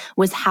 shocking,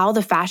 was how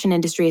the fashion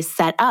industry is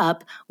set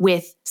up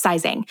with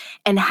sizing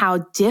and how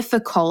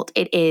difficult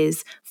it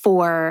is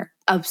for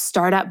a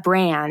startup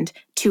brand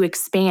to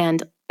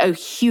expand a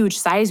huge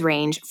size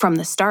range from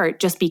the start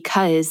just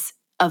because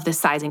of the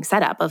sizing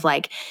setup of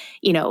like,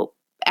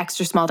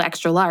 extra small to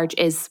extra large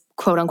is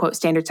quote unquote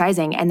standard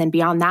sizing. And then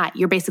beyond that,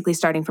 you're basically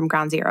starting from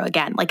ground zero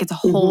again. Like, it's a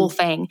whole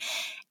thing.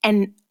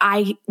 And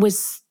I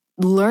was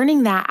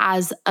learning that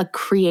as a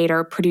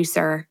creator,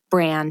 producer,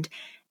 brand.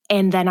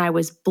 And then I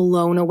was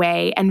blown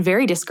away and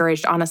very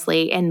discouraged,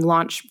 honestly, in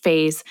launch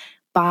phase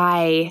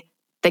by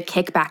the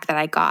kickback that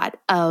I got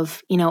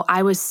of,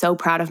 I was so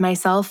proud of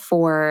myself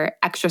for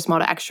extra small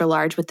to extra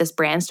large with this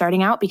brand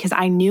starting out, because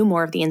I knew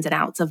more of the ins and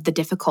outs of the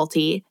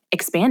difficulty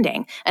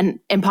expanding and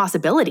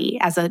impossibility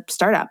as a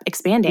startup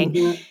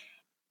expanding.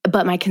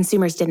 But my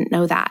consumers didn't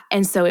know that.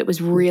 And so it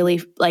was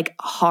really like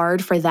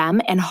hard for them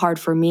and hard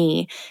for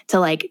me to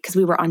like, because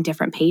we were on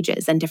different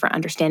pages and different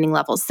understanding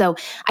levels. So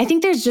I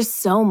think there's just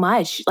so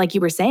much, like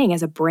you were saying,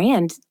 as a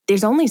brand,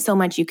 there's only so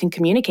much you can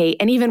communicate.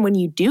 And even when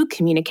you do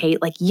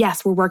communicate, like,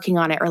 yes, we're working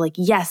on it, or like,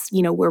 yes,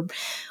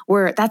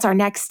 we're that's our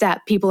next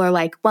step, people are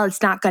like, well,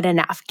 it's not good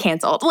enough,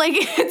 canceled. Like,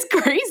 it's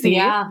crazy.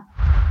 Yeah.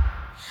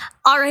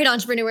 All right,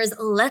 entrepreneurs,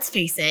 let's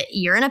face it,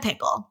 you're in a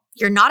pickle.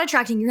 You're not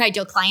attracting your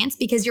ideal clients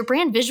because your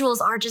brand visuals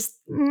are just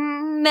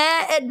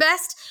meh at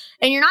best,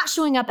 and you're not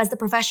showing up as the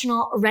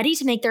professional ready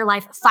to make their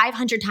life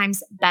 500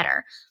 times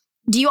better.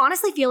 Do you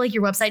honestly feel like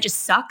your website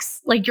just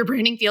sucks? Like your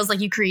branding feels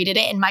like you created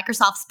it in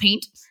Microsoft's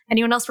Paint?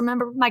 Anyone else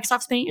remember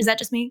Microsoft's Paint? Is that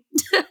just me?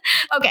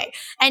 Okay.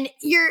 And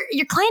your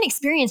client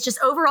experience just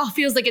overall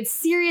feels like it's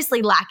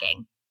seriously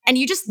lacking, and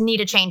you just need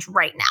a change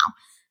right now.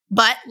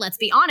 But let's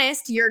be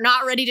honest, you're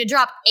not ready to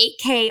drop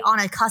 $8K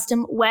on a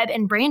custom web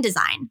and brand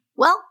design.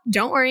 Well,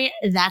 don't worry,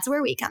 that's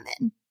where we come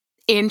in.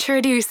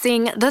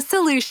 Introducing the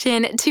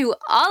solution to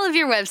all of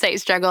your website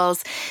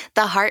struggles,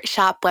 the Heart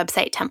Shop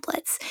website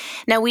templates.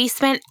 Now, we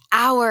spent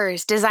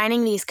hours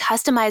designing these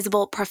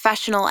customizable,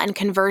 professional, and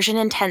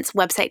conversion-intense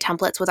website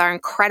templates with our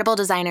incredible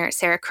designer,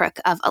 Sarah Crook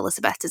of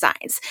Elizabeth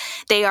Designs.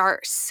 They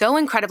are so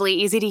incredibly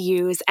easy to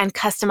use and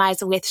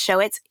customize with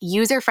Showit's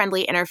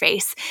user-friendly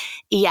interface.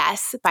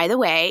 Yes, by the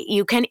way,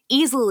 you can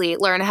easily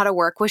learn how to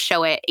work with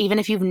Showit, even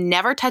if you've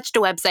never touched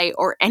a website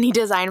or any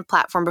design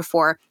platform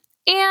before.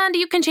 And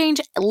you can change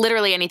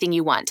literally anything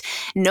you want.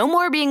 No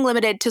more being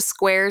limited to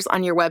squares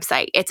on your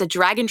website. It's a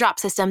drag and drop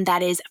system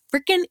that is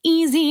freaking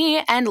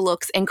easy and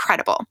looks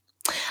incredible.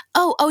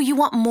 Oh, you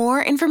want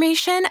more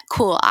information?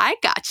 Cool, I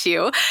got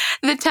you.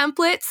 The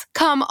templates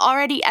come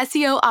already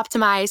SEO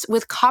optimized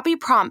with copy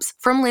prompts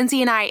from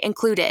Lindsay and I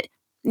included.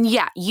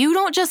 Yeah, you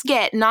don't just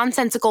get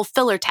nonsensical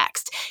filler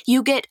text.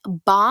 You get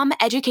bomb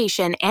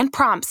education and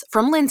prompts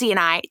from Lindsay and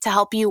I to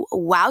help you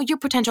wow your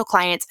potential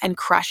clients and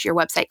crush your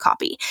website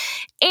copy.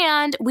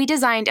 And we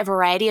designed a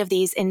variety of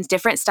these in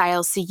different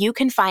styles so you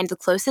can find the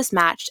closest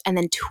match and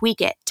then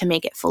tweak it to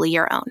make it fully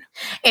your own.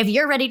 If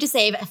you're ready to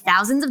save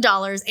thousands of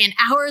dollars and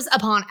hours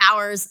upon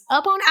hours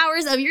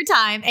of your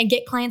time and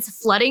get clients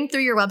flooding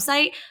through your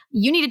website,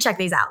 you need to check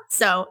these out.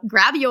 So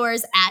grab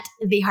yours at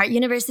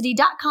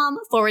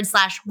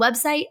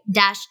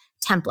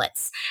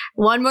theheartuniversity.com/website-templates.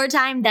 One more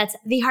time, that's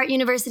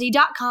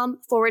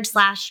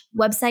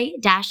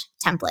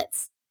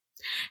theheartuniversity.com/website-templates.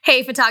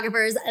 Hey,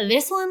 photographers,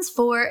 this one's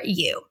for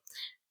you.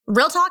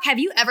 Real talk, have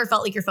you ever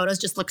felt like your photos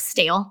just look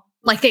stale?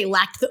 Like they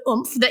lacked the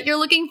oomph that you're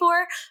looking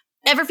for?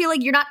 Ever feel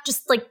like you're not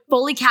just like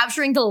fully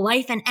capturing the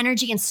life and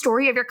energy and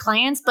story of your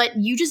clients, but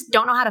you just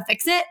don't know how to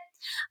fix it?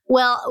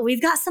 Well,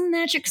 we've got some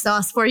magic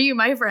sauce for you,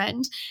 my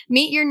friend.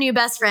 Meet your new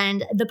best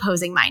friend, The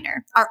Posing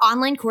Miner, our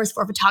online course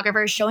for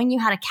photographers showing you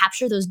how to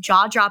capture those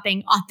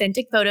jaw-dropping,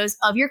 authentic photos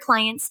of your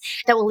clients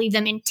that will leave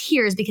them in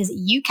tears because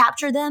you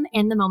capture them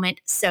in the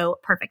moment so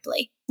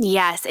perfectly.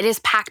 Yes, it is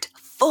packed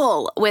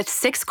full with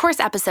 6 course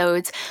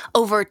episodes,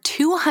 over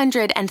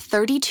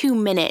 232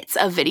 minutes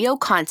of video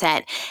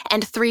content,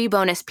 and 3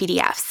 bonus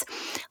PDFs.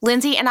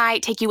 Lindsay and I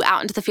take you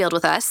out into the field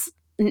with us.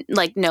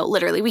 Like, no,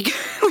 literally, we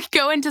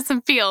go into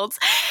some fields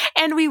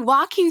and we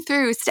walk you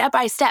through step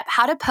by step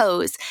how to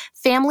pose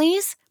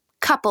families,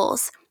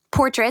 couples,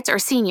 portraits or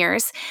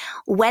seniors,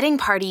 wedding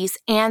parties,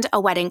 and a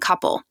wedding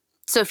couple.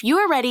 So if you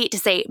are ready to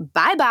say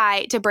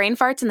bye-bye to brain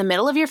farts in the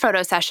middle of your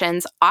photo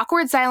sessions,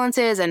 awkward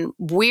silences and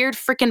weird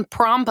freaking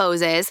prom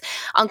poses,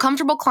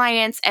 uncomfortable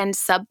clients and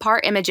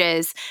subpar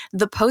images,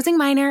 the Posing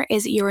Minor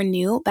is your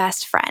new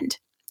best friend.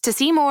 To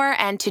see more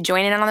and to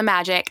join in on the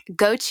magic,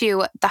 go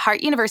to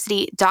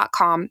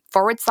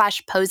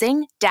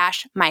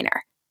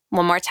theheartuniversity.com/posing-minor.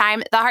 One more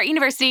time,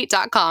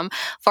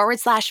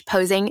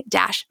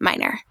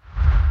 theheartuniversity.com/posing-minor.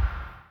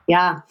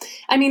 Yeah.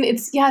 I mean,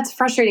 it's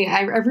frustrating.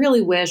 I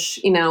really wish,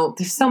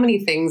 there's so many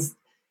things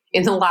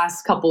in the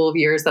last couple of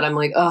years that I'm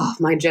like, oh,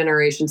 my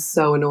generation's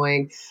so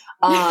annoying.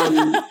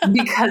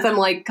 Because I'm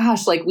like,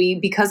 gosh,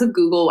 because of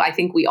Google, I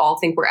think we all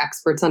think we're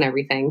experts on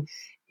everything.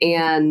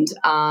 And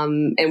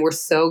we're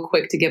so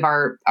quick to give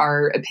our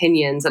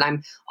opinions. And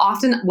I'm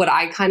often, what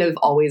I kind of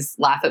always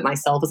laugh at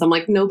myself is I'm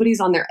like, nobody's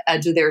on their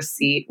edge of their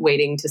seat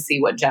waiting to see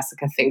what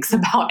Jessica thinks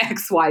about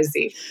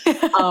XYZ.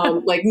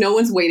 No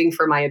one's waiting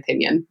for my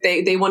opinion.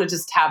 They want to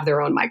just have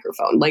their own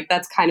microphone.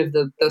 That's kind of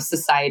the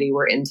society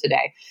we're in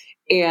today.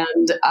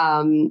 And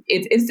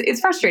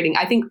it's frustrating.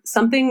 I think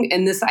something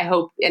in this, I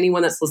hope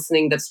anyone that's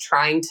listening that's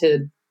trying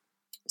to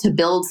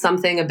build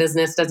something, a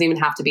business, doesn't even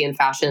have to be in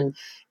fashion,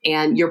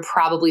 and you're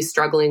probably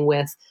struggling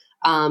with,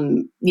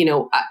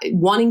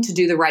 wanting to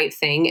do the right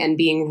thing and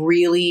being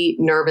really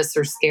nervous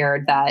or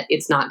scared that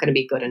it's not going to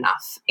be good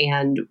enough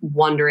and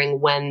wondering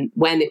when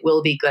it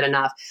will be good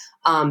enough.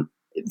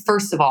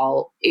 First of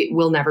all, it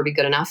will never be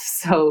good enough.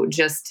 So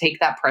just take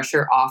that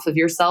pressure off of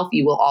yourself.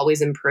 You will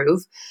always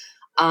improve.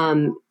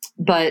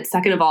 But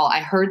second of all, I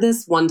heard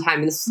this one time,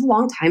 and this was a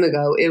long time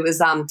ago. It was,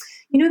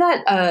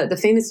 the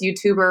famous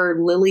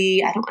YouTuber,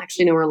 Lily, I don't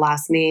actually know her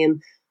last name.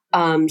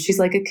 She's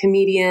like a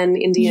comedian,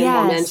 Indian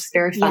woman. She's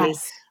very funny.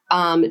 Yes.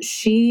 I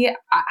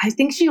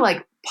think she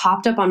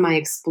popped up on my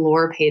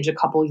Explore page a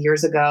couple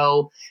years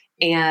ago,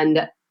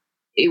 and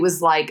it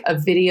was like a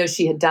video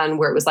she had done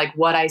where it was like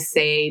what I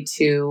say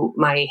to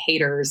my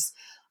haters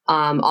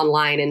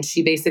online. And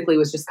she basically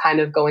was just kind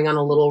of going on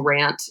a little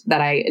rant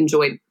that I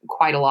enjoyed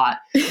quite a lot.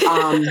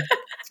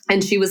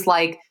 And she was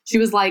like,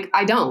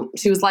 I don't.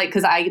 She was like,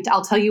 because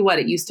I'll tell you what,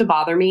 it used to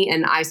bother me.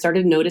 And I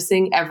started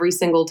noticing every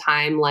single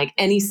time,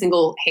 any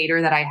single hater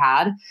that I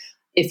had,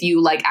 if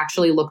you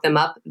actually look them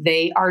up,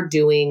 they are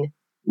doing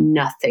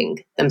nothing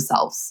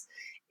themselves.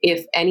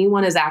 If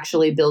anyone is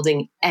actually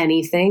building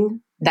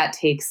anything that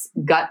takes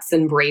guts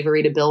and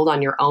bravery to build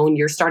on your own,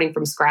 you're starting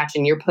from scratch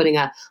and you're putting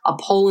a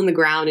pole in the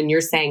ground and you're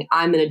saying,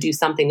 I'm going to do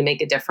something to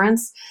make a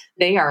difference.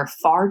 They are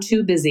far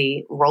too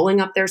busy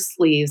rolling up their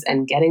sleeves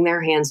and getting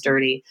their hands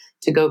dirty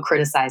to go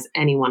criticize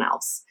anyone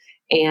else.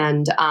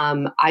 And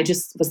I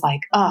just was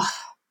like, oh,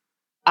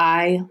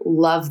 I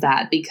love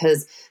that,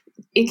 because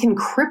it can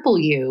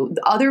cripple you.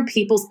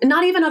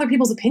 Not even other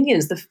people's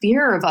opinions, the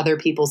fear of other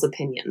people's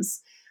opinions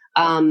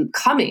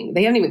coming.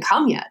 They haven't even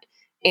come yet.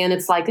 And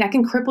it's like, that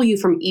can cripple you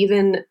from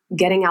even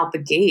getting out the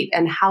gate.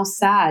 And how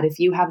sad if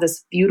you have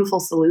this beautiful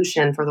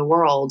solution for the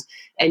world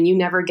and you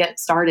never get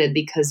started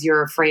because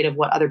you're afraid of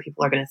what other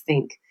people are going to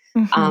think.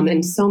 Mm-hmm.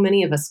 And so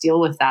many of us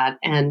deal with that.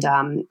 And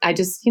I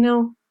just,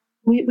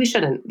 we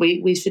shouldn't.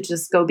 We should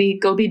just go be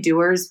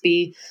doers,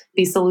 be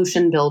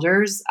solution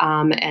builders,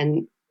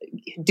 and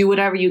do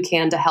whatever you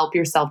can to help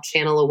yourself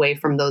channel away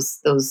from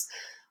those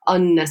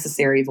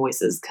unnecessary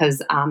voices,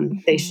 because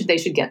they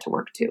should get to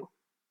work too.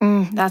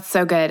 That's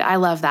so good. I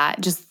love that.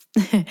 Just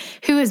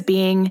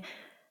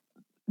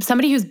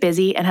somebody who's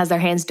busy and has their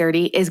hands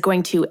dirty is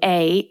going to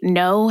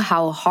know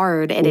how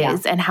hard it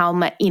is and how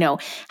much,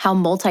 how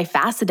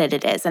multifaceted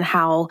it is and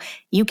how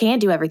you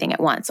can't do everything at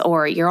once,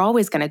 or you're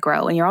always going to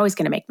grow and you're always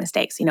going to make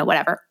mistakes,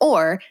 whatever.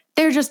 Or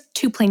they're just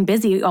too plain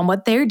busy on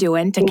what they're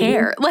doing to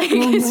care.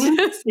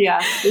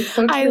 It's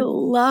so true. I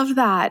love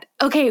that.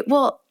 Okay.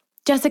 Well,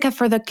 Jessica,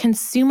 for the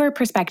consumer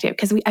perspective,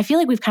 because I feel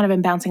like we've kind of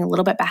been bouncing a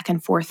little bit back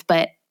and forth,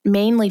 but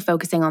mainly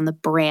focusing on the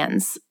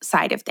brand's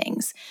side of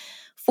things.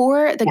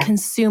 For the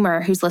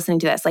consumer who's listening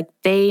to this,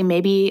 they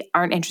maybe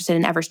aren't interested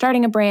in ever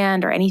starting a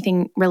brand or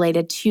anything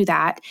related to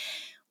that,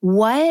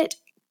 what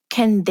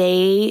can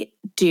they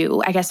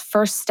do, I guess,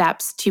 first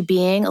steps to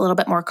being a little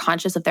bit more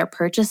conscious of their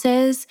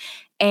purchases,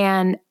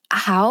 and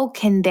how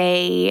can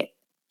they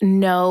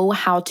know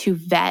how to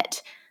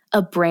vet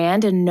a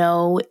brand and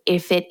know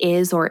if it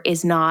is or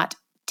is not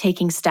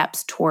taking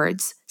steps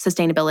towards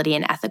sustainability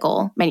and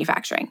ethical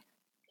manufacturing?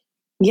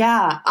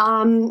 Yeah,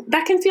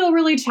 that can feel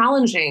really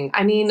challenging.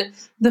 I mean,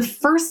 the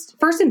first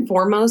and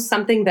foremost,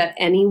 something that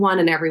anyone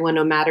and everyone,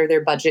 no matter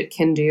their budget,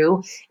 can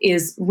do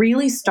is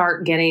really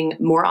start getting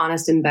more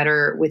honest and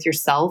better with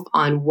yourself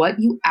on what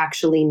you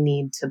actually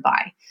need to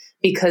buy,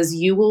 because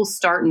you will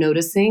start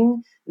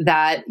noticing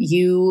that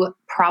you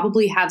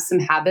probably have some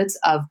habits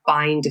of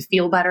buying to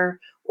feel better,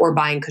 or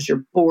buying because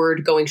you're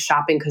bored, going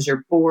shopping because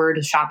you're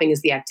bored. Shopping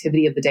is the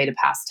activity of the day to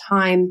pass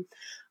time.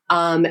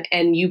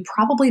 And you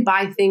probably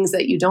buy things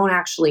that you don't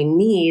actually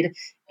need.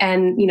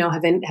 And,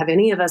 have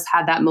any of us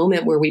had that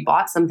moment where we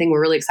bought something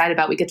we're really excited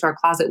about, we get to our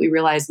closet, we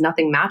realize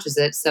nothing matches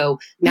it. So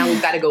now we've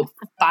got to go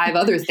 5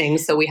 other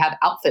things so we have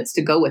outfits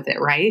to go with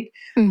it, right?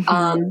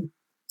 Mm-hmm.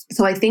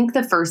 So I think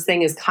the first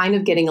thing is kind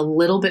of getting a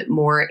little bit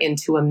more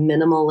into a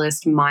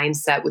minimalist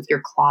mindset with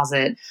your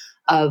closet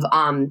of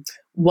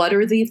what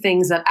are the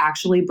things that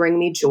actually bring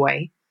me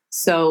joy.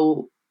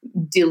 So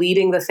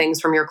deleting the things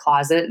from your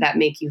closet that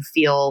make you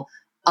feel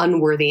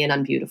unworthy and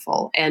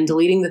unbeautiful, and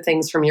deleting the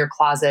things from your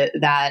closet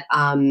that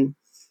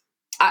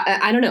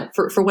I don't know,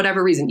 for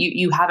whatever reason,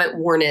 you haven't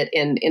worn it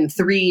in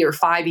 3 or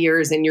 5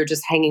 years and you're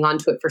just hanging on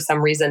to it for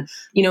some reason,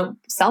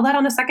 sell that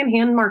on a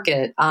secondhand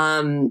market,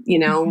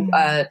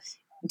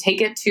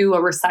 take it to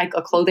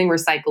a clothing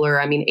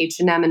recycler. I mean,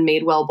 H&M and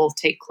Madewell both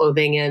take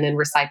clothing in and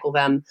recycle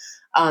them.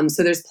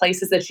 So there's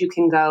places that you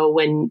can go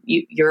when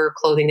your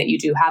clothing that you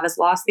do have has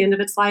lost the end of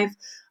its life,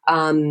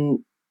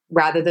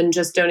 rather than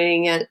just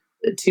donating it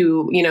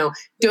to,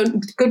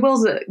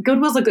 Goodwill's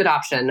a good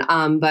option.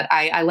 But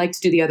I like to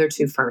do the other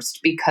two first,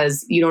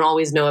 because you don't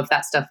always know if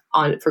that stuff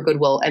for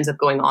Goodwill ends up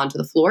going onto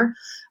the floor.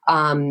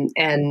 I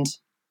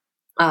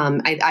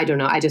don't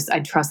know. I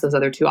trust those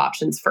other two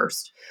options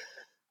first.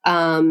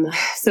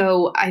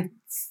 So I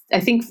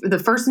think the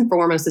first and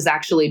foremost is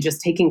actually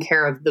just taking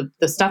care of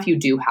the stuff you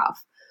do have,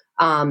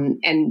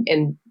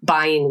 and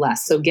buying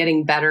less. So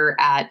getting better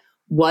at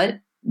what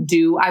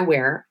do I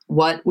wear,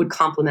 what would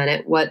complement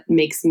it, what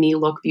makes me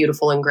look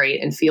beautiful and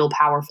great and feel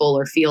powerful,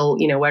 or feel,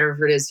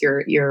 whatever it is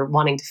you're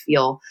wanting to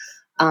feel.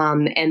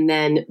 And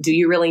then, do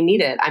you really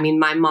need it? I mean,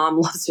 my mom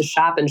loves to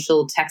shop, and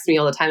she'll text me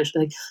all the time and she'll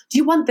be like, do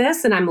you want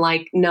this? And I'm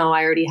like, no,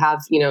 I already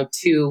have,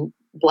 2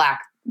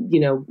 black,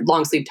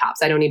 long sleeve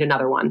tops. I don't need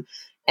another one.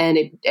 And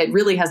it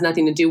really has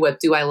nothing to do with,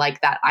 do I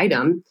like that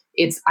item?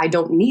 It's, I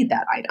don't need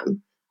that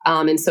item.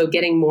 And so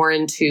getting more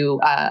into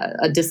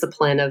a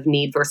discipline of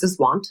need versus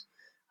want.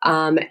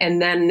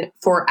 And then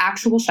for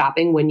actual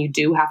shopping, when you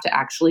do have to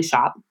actually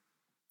shop,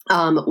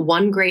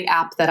 one great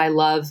app that I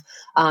love,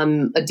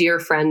 a dear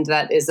friend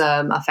that is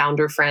a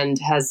founder friend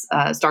has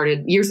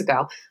started years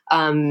ago,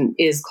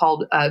 is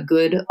called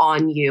Good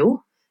On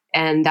You.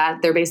 And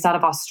that they're based out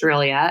of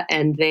Australia,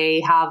 and they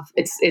have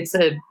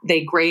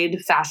they grade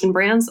fashion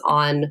brands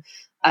on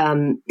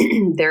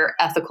their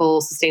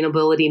ethical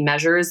sustainability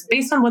measures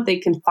based on what they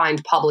can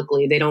find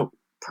publicly. They don't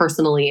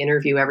personally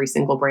interview every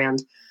single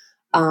brand.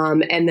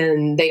 And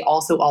then they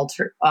also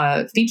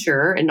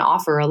feature and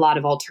offer a lot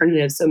of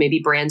alternatives. So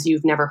maybe brands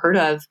you've never heard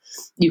of,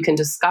 you can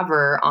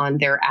discover on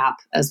their app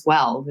as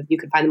well. You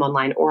can find them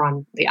online or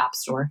on the App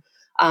Store.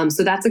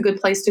 So that's a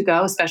good place to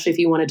go, especially if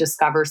you want to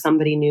discover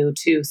somebody new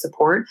to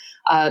support.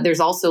 There's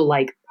also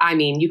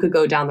you could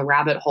go down the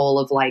rabbit hole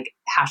of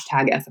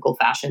 #ethical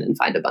fashion and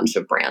find a bunch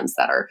of brands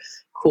that are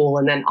cool.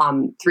 And then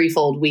on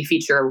Threefold, we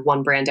feature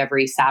one brand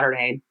every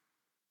Saturday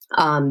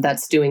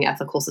that's doing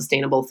ethical,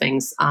 sustainable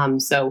things.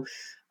 So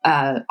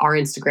our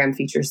Instagram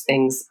features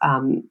things,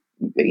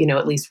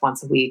 at least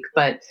once a week.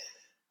 But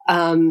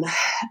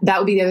that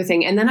would be the other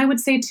thing. And then I would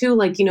say too,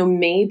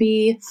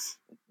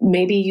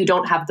 maybe you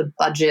don't have the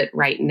budget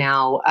right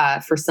now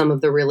for some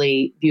of the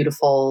really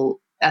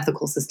beautiful,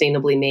 ethical,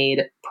 sustainably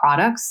made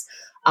products.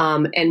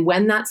 And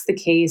when that's the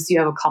case, you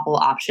have a couple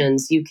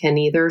options. You can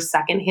either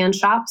secondhand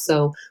shop,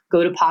 so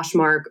go to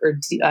Poshmark or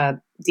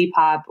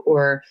Depop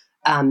or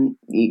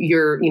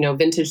your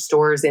vintage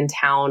stores in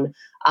town,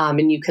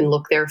 and you can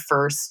look there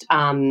first.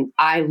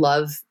 I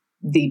love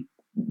the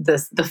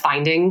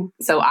finding,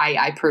 so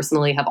I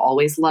personally have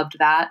always loved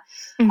that,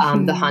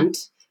 the hunt.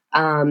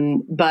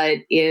 But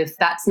if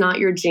that's not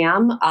your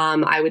jam,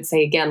 I would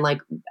say again,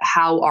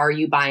 how are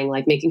you buying?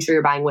 Making sure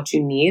you're buying what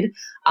you need.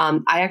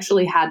 I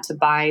actually had to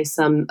buy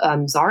some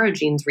Zara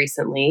jeans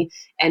recently,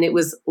 and it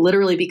was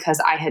literally because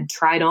I had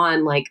tried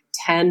on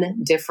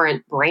 10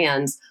 different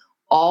brands,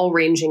 all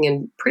ranging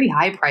in pretty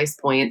high price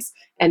points,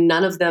 and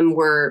none of them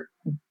were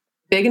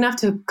big enough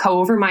to go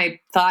over my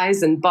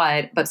thighs and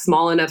butt, but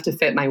small enough to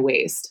fit my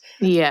waist.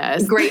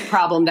 Yes. Great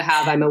problem to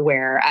have, I'm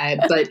aware.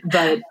 But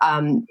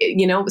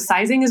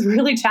sizing is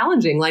really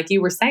challenging, like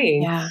you were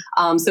saying. Yeah.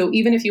 So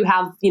even if you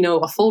have,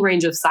 a full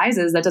range of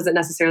sizes, that doesn't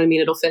necessarily mean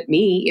it'll fit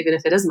me, even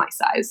if it is my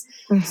size.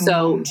 Mm-hmm.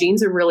 So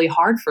jeans are really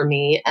hard for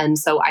me. And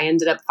so I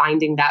ended up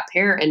finding that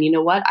pair, and you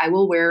know what? I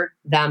will wear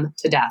them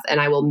to death, and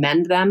I will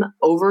mend them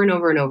over and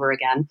over and over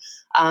again,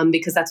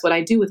 because that's what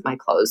I do with my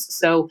clothes.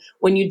 So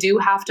when you do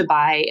have to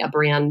buy a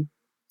brand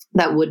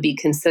that would be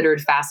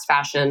considered fast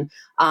fashion,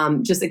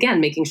 just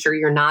again, making sure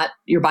you're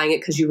buying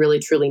it because you really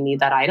truly need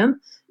that item,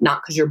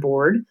 not because you're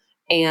bored.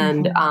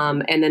 And,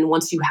 and then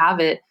once you have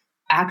it,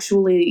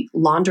 actually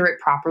launder it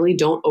properly.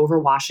 Don't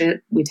overwash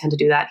it. We tend to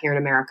do that here in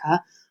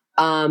America,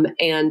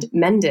 and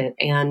mend it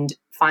and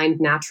find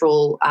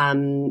natural,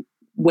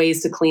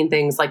 ways to clean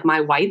things. Like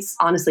my whites,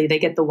 honestly, they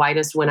get the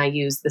whitest when I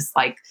use this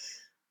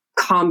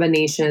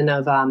combination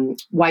of,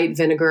 white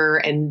vinegar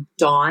and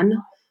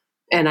Dawn.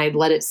 And I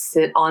let it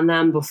sit on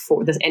them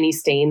before there's any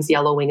stains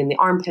yellowing in the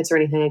armpits or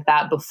anything like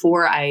that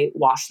before I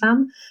wash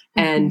them.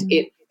 And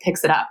it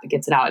picks it up, it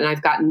gets it out. And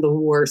I've gotten the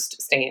worst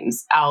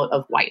stains out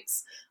of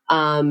whites.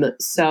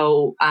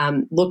 So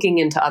looking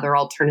into other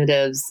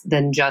alternatives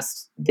than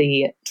just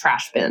the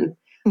trash bin.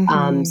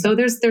 So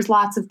there's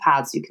lots of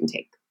paths you can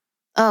take.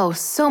 Oh,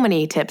 so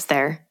many tips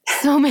there.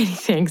 So many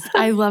things.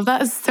 I love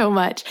that so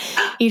much.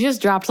 You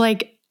just dropped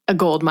like a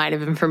gold mine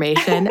of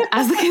information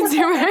as the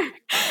consumer.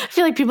 I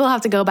feel like people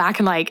have to go back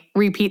and like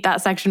repeat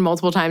that section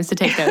multiple times to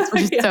take notes,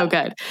 which is so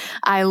good.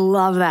 I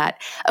love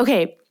that.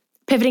 Okay,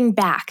 pivoting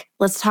back,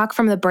 let's talk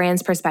from the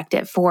brand's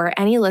perspective for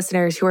any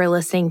listeners who are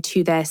listening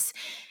to this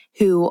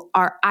who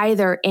are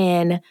either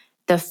in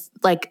the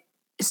like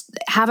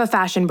have a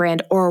fashion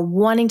brand or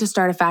wanting to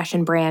start a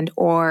fashion brand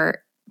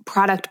or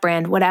product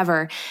brand,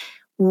 whatever.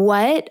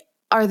 What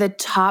are the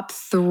top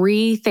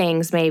 3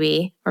 things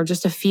maybe, or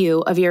just a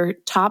few of your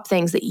top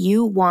things that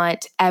you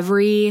want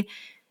every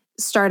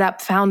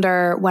startup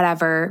founder,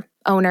 whatever,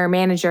 owner,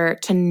 manager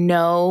to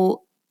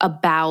know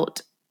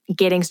about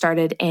getting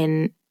started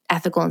in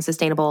ethical and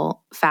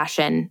sustainable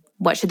fashion?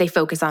 What should they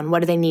focus on? What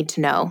do they need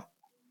to know?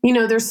 You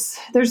know, there's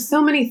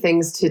so many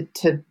things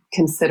to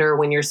consider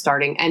when you're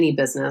starting any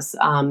business,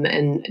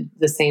 and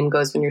the same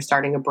goes when you're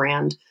starting a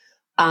brand.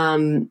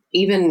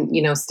 Even,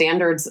 you know,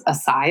 standards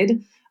aside,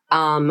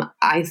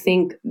 I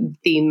think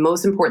the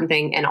most important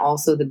thing and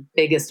also the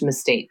biggest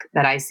mistake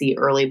that I see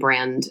early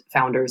brand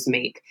founders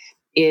make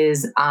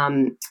is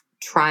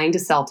trying to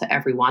sell to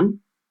everyone.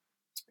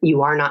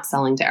 You are not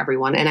selling to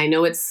everyone. And I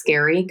know it's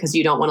scary because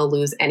you don't want to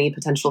lose any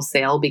potential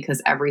sale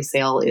because every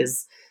sale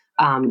is,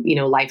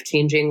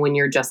 life-changing when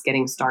you're just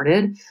getting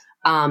started.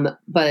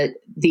 But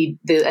the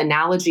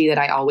analogy that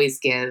I always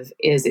give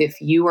is if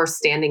you are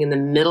standing in the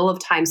middle of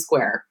Times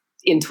Square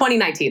in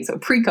 2019, so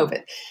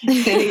pre-COVID,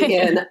 standing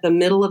in the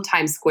middle of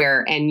Times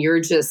Square and you're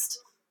just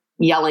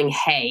yelling,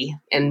 "Hey,"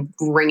 and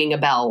ringing a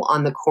bell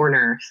on the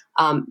corner,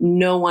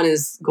 no one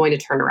is going to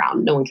turn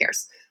around. No one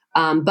cares.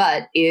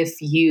 But if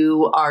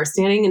you are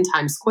standing in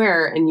Times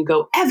Square and you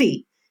go,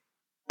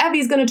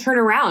 Evie's going to turn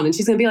around and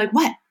she's going to be like,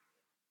 "What?"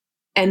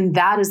 And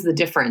that is the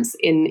difference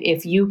in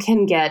if you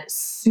can get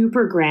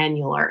super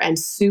granular and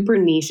super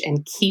niche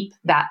and keep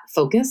that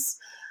focus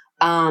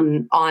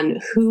on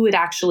who it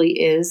actually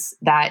is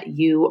that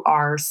you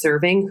are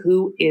serving,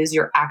 who is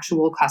your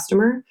actual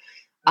customer.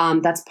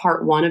 That's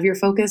part 1 of your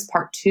focus.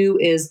 Part 2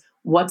 is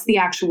what's the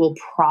actual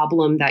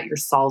problem that you're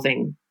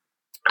solving.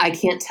 I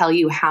can't tell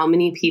you how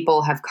many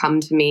people have come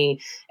to me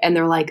and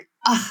they're like,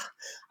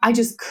 I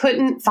just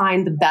couldn't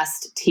find the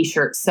best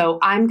t-shirt. So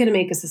I'm going to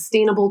make a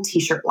sustainable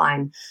t-shirt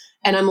line.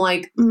 And I'm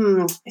like,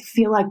 I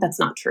feel like that's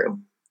not true.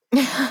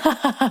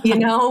 You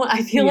know,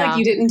 I feel like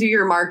you didn't do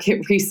your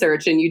market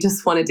research and you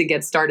just wanted to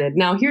get started.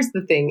 Now, here's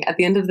the thing. At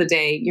the end of the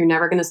day, you're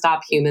never going to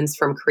stop humans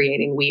from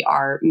creating. We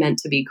are meant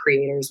to be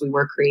creators. We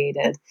were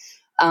created.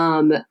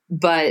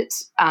 But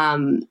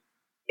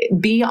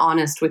be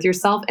honest with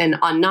yourself and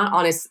not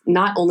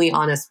only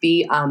honest,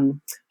 be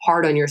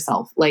hard on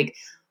yourself. Like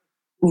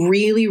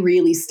really,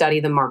 really study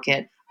the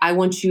market. I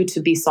want you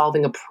to be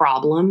solving a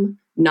problem,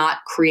 not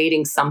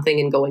creating something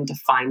and going to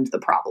find the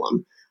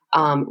problem.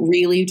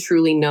 Really,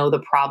 truly know the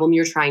problem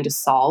you're trying to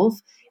solve.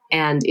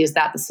 And is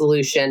that the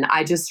solution?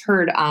 I just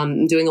heard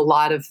doing a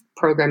lot of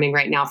programming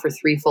right now for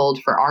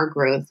Threefold for our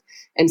growth.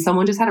 And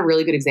someone just had a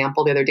really good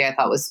example the other day I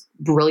thought was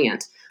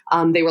brilliant.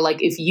 They were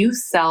like, if you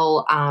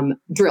sell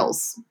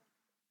drills,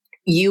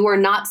 you are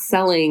not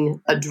selling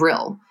a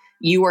drill.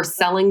 You are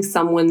selling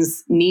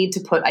someone's need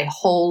to put a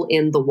hole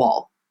in the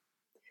wall.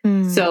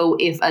 So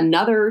if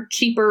another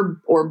cheaper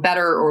or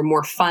better or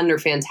more fun or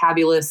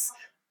fantabulous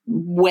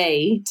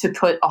way to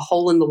put a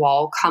hole in the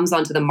wall comes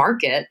onto the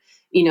market,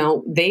 you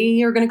know,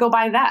 they are going to go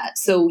buy that.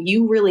 So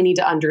you really need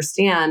to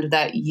understand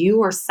that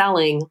you are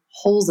selling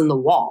holes in the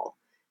wall.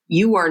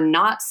 You are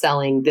not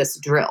selling this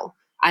drill.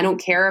 I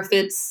don't care if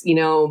it's, you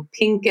know,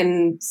 pink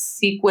and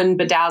sequin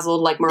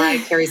bedazzled like Mariah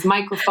Carey's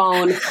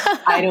microphone.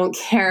 I don't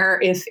care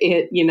if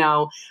it, you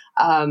know,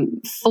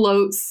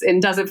 floats and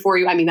does it for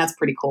you. I mean, that's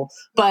pretty cool.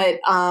 But,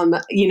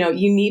 you know,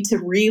 you need to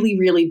really,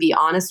 really be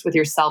honest with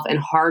yourself and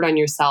hard on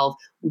yourself.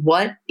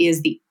 What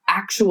is the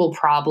actual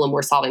problem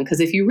we're solving? Because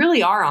if you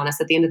really are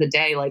honest at the end of the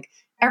day, like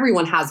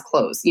everyone has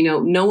clothes, you know,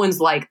 no one's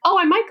like, oh,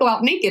 I might go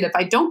out naked if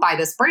I don't buy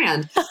this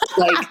brand.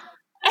 Like,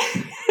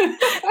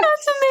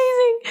 that's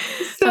amazing.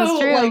 So that's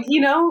true. like,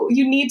 you know,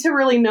 you need to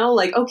really know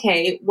like,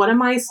 okay, what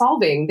am I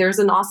solving? There's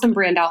an awesome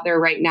brand out there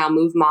right now,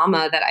 Move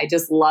Mama, that I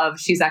just love.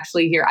 She's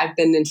actually here. I've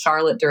been in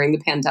Charlotte during the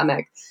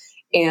pandemic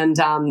and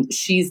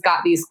she's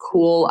got these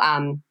cool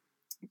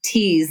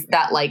tees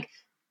that like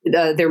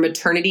they're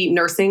maternity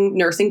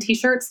nursing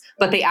t-shirts,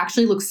 but they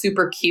actually look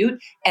super cute.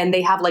 And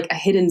they have like a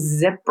hidden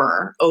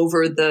zipper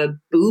over the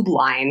boob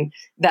line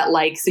that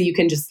like, so you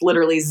can just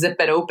literally zip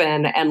it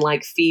open and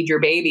like feed your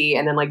baby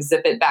and then like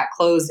zip it back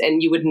closed.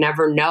 And you would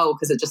never know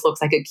because it just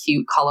looks like a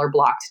cute color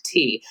blocked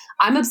tee.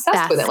 I'm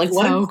obsessed with it. Like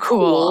what a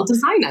cool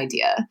design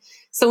idea.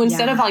 So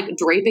instead of like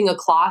draping a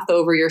cloth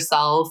over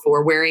yourself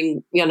or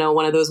wearing, you know,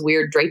 one of those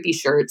weird drapey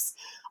shirts,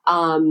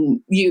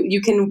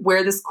 you can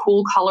wear this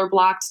cool color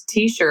blocked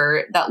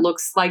t-shirt that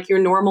looks like your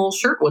normal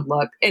shirt would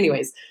look.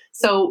 Anyways,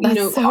 so, you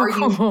know,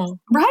 you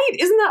right?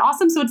 Isn't that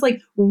awesome? So it's like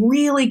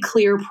really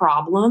clear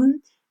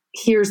problem.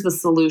 Here's the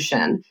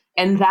solution.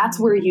 And that's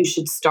where you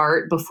should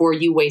start before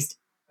you waste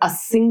a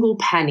single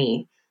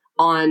penny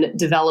on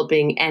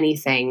developing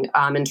anything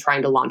and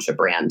trying to launch a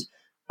brand.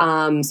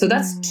 So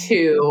that's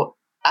two.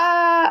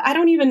 I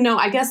don't even know.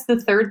 I guess the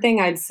third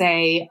thing I'd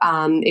say,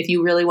 if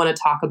you really want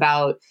to talk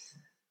about,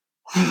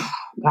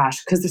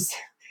 gosh, because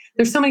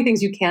there's so many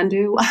things you can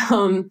do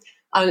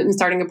in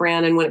starting a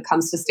brand and when it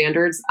comes to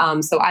standards.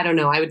 So I don't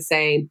know. I would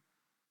say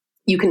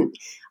you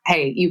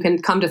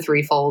can come to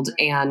Threefold,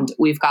 and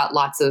we've got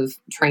lots of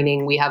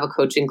training. We have a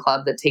coaching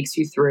club that takes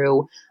you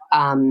through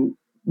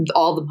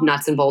all the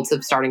nuts and bolts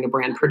of starting a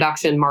brand: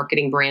 production,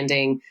 marketing,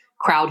 branding,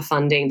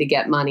 crowdfunding to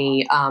get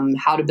money,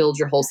 how to build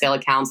your wholesale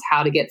accounts,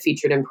 how to get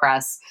featured in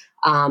press,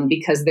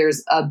 because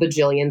there's a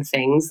bajillion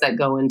things that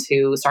go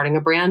into starting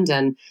a brand,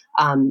 and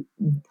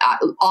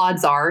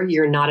odds are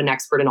you're not an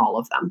expert in all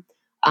of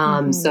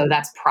them. So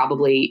that's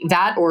probably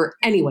that, or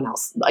anyone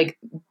else. Like,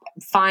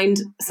 find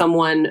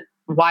someone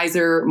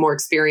wiser, more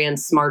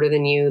experienced, smarter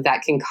than you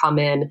that can come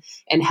in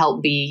and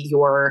help be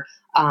your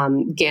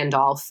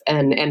Gandalf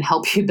and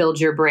help you build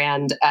your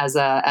brand as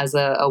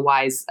a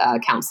wise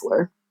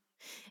counselor.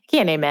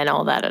 Can't amen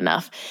all that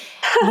enough.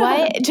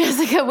 What,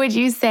 Jessica, would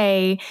you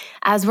say,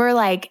 as we're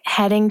like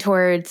heading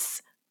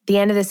towards the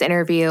end of this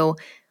interview,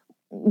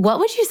 what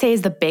would you say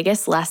is the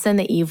biggest lesson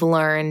that you've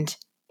learned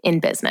in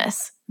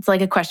business? It's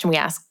like a question we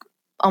ask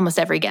almost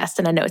every guest,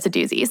 and I know it's a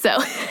doozy. So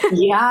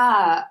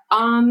yeah.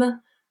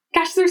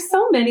 Gosh, there's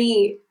so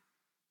many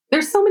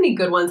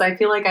good ones. I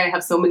feel like I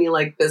have so many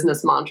like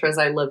business mantras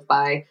I live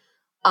by.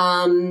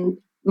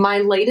 My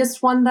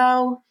latest one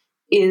though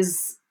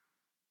is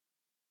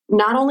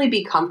not only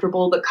be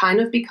comfortable, but kind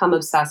of become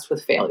obsessed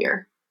with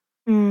failure.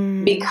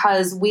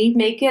 Because we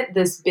make it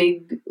this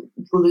big,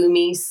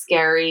 gloomy,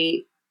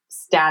 scary,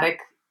 static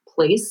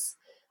place.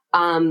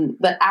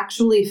 But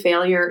actually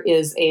failure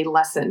is a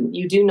lesson.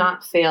 You do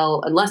not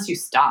fail unless you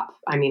stop.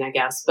 I mean, I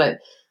guess, but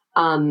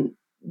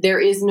there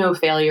is no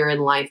failure in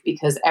life,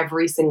 because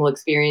every single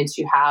experience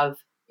you have,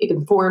 it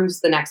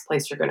informs the next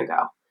place you're going to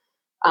go.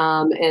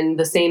 And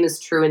the same is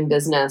true in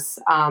business.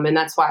 And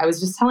that's why I was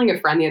just telling a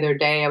friend the other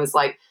day, I was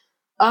like,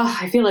 oh,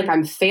 I feel like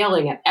I'm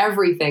failing at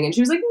everything. And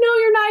she was like, no,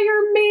 you're not,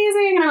 you're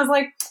amazing. And I was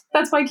like,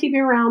 that's why I keep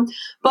you around.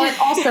 But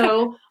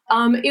also,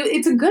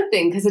 it's a good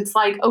thing, because it's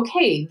like,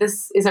 okay,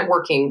 this isn't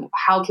working.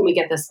 How can we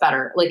get this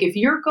better? Like, if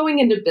you're going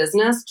into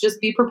business, just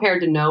be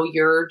prepared to know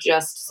you're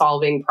just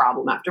solving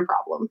problem after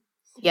problem.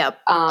 Yep.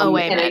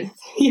 Amen.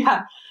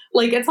 Yeah.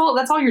 Like, that's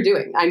all you're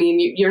doing. I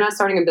mean, you're not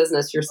starting a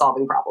business, you're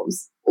solving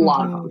problems, a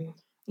lot of them.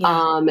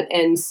 Yeah.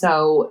 And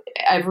so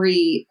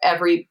every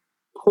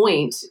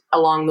point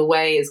along the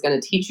way is going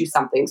to teach you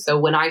something. So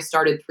when I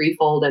started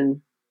Threefold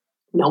and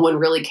no one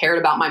really cared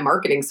about my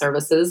marketing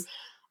services,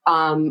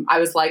 I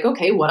was like,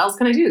 okay, what else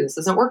can I do? This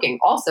isn't working.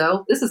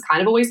 Also, this is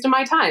kind of a waste of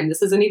my time.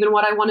 This isn't even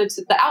what I wanted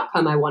to, the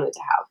outcome I wanted to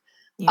have.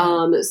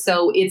 Yeah.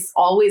 So it's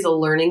always a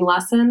learning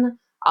lesson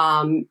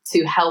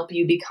to help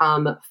you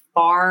become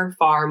far,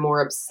 far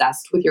more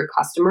obsessed with your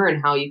customer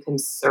and how you can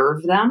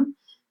serve them.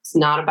 It's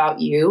not about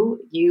you.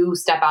 You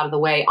step out of the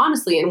way,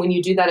 honestly. And when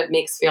you do that, it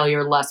makes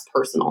failure less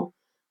personal,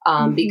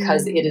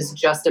 because it is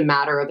just a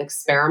matter of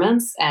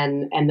experiments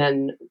and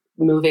then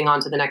moving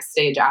on to the next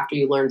stage after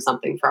you learn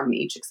something from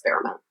each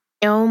experiment.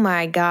 Oh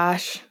my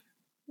gosh.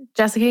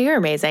 Jessica, you're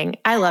amazing.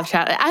 I love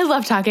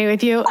talking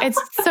with you. It's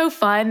so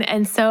fun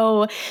and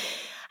so,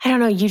 I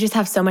don't know, you just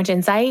have so much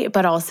insight,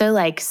 but also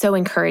like so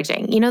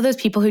encouraging. You know, those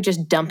people who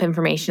just dump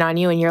information on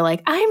you and you're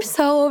like, I'm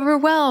so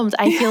overwhelmed.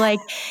 I feel like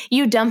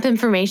you dump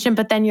information,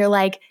 but then you're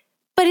like,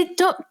 but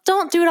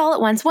don't do it all at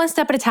once, one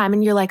step at a time.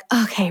 And you're like,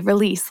 okay,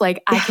 release,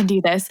 like I can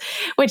do this,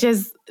 which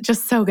is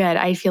just so good.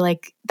 I feel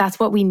like that's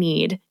what we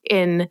need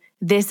in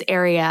this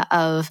area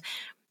of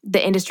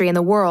the industry and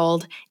the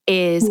world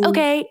is,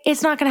 okay,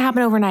 it's not going to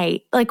happen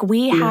overnight. Like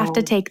we have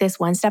to take this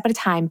one step at a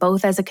time,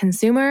 both as a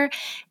consumer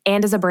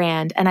and as a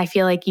brand. And I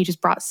feel like you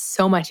just brought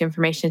so much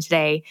information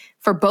today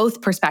for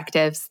both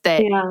perspectives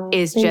that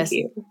is just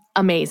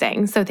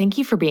amazing. So thank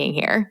you for being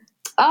here.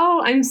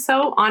 Oh, I'm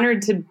so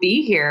honored to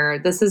be here.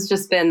 This has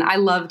just been, I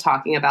love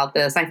talking about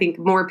this. I think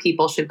more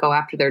people should go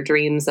after their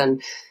dreams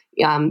and,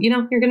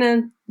 you're going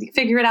to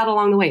figure it out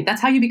along the way.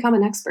 That's how you become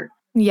an expert.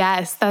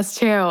 Yes, that's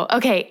true.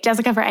 Okay,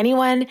 Jessica, for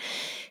anyone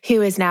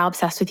who is now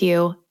obsessed with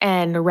you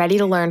and ready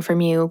to learn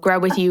from you, grow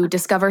with you,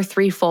 discover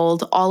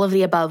Threefold, all of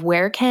the above,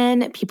 where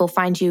can people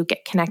find you,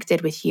 get connected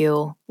with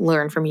you,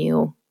 learn from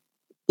you?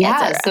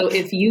 Yeah, so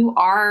if you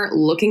are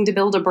looking to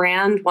build a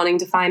brand, wanting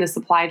to find a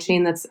supply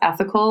chain that's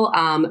ethical,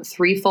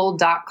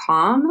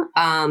 threefold.com.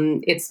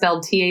 It's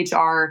spelled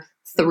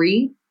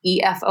THR3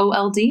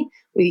 EFOLD.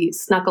 We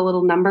snuck a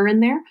little number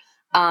in there.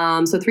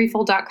 So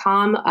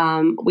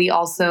threefold.com. We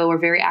also are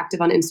very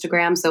active on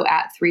Instagram, so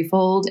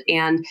 @Threefold.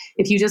 And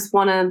if you just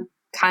want to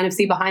kind of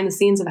see behind the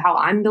scenes of how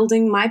I'm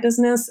building my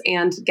business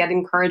and get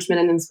encouragement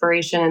and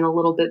inspiration and a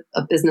little bit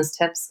of business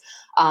tips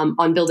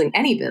on building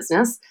any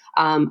business,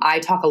 I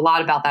talk a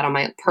lot about that on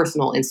my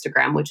personal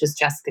Instagram, which is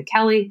Jessica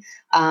Kelly.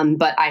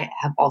 But I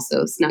have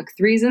also snuck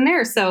threes in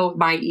there. So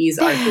my E's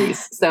are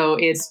threes. So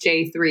it's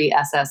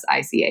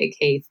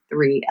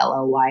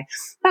J3SSICAK3LLY.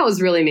 That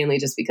was really mainly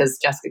just because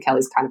Jessica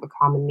Kelly's kind of a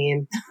common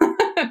name.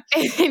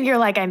 And you're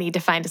like, I need to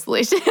find a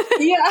solution.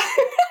 Yeah.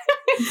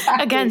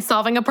 Exactly. Again,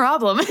 solving a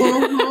problem.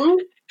 Oh,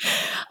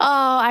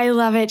 I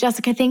love it.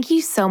 Jessica, thank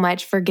you so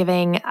much for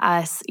giving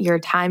us your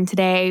time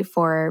today,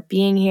 for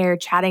being here,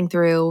 chatting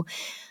through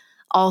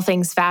all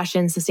things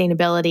fashion,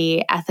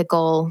 sustainability,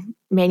 ethical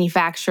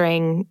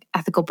manufacturing,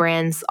 ethical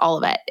brands, all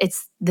of it.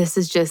 This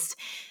is just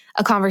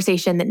a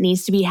conversation that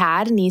needs to be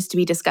had, needs to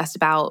be discussed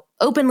about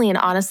openly and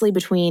honestly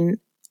between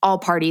all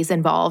parties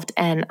involved.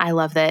 And I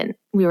love that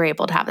we were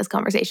able to have this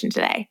conversation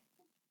today.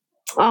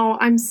 Oh,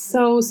 I'm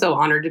so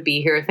honored to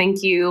be here.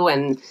 Thank you.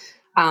 And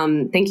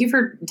thank you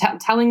for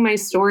telling my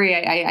story.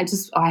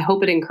 I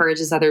hope it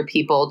encourages other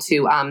people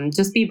to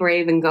just be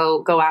brave and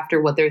go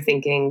after what they're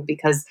thinking,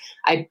 because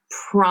I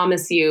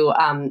promise you,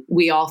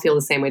 we all feel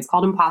the same way. It's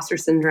called imposter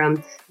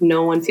syndrome.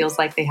 No one feels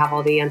like they have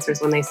all the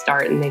answers when they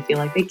start and they feel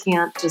like they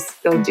can't.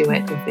 Just go do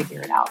it and figure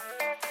it out.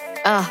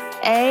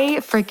 A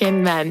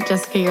freaking men.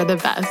 Jessica, you're the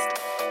best.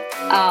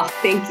 Oh,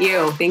 thank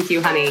you. Thank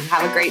you, honey.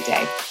 Have a great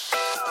day.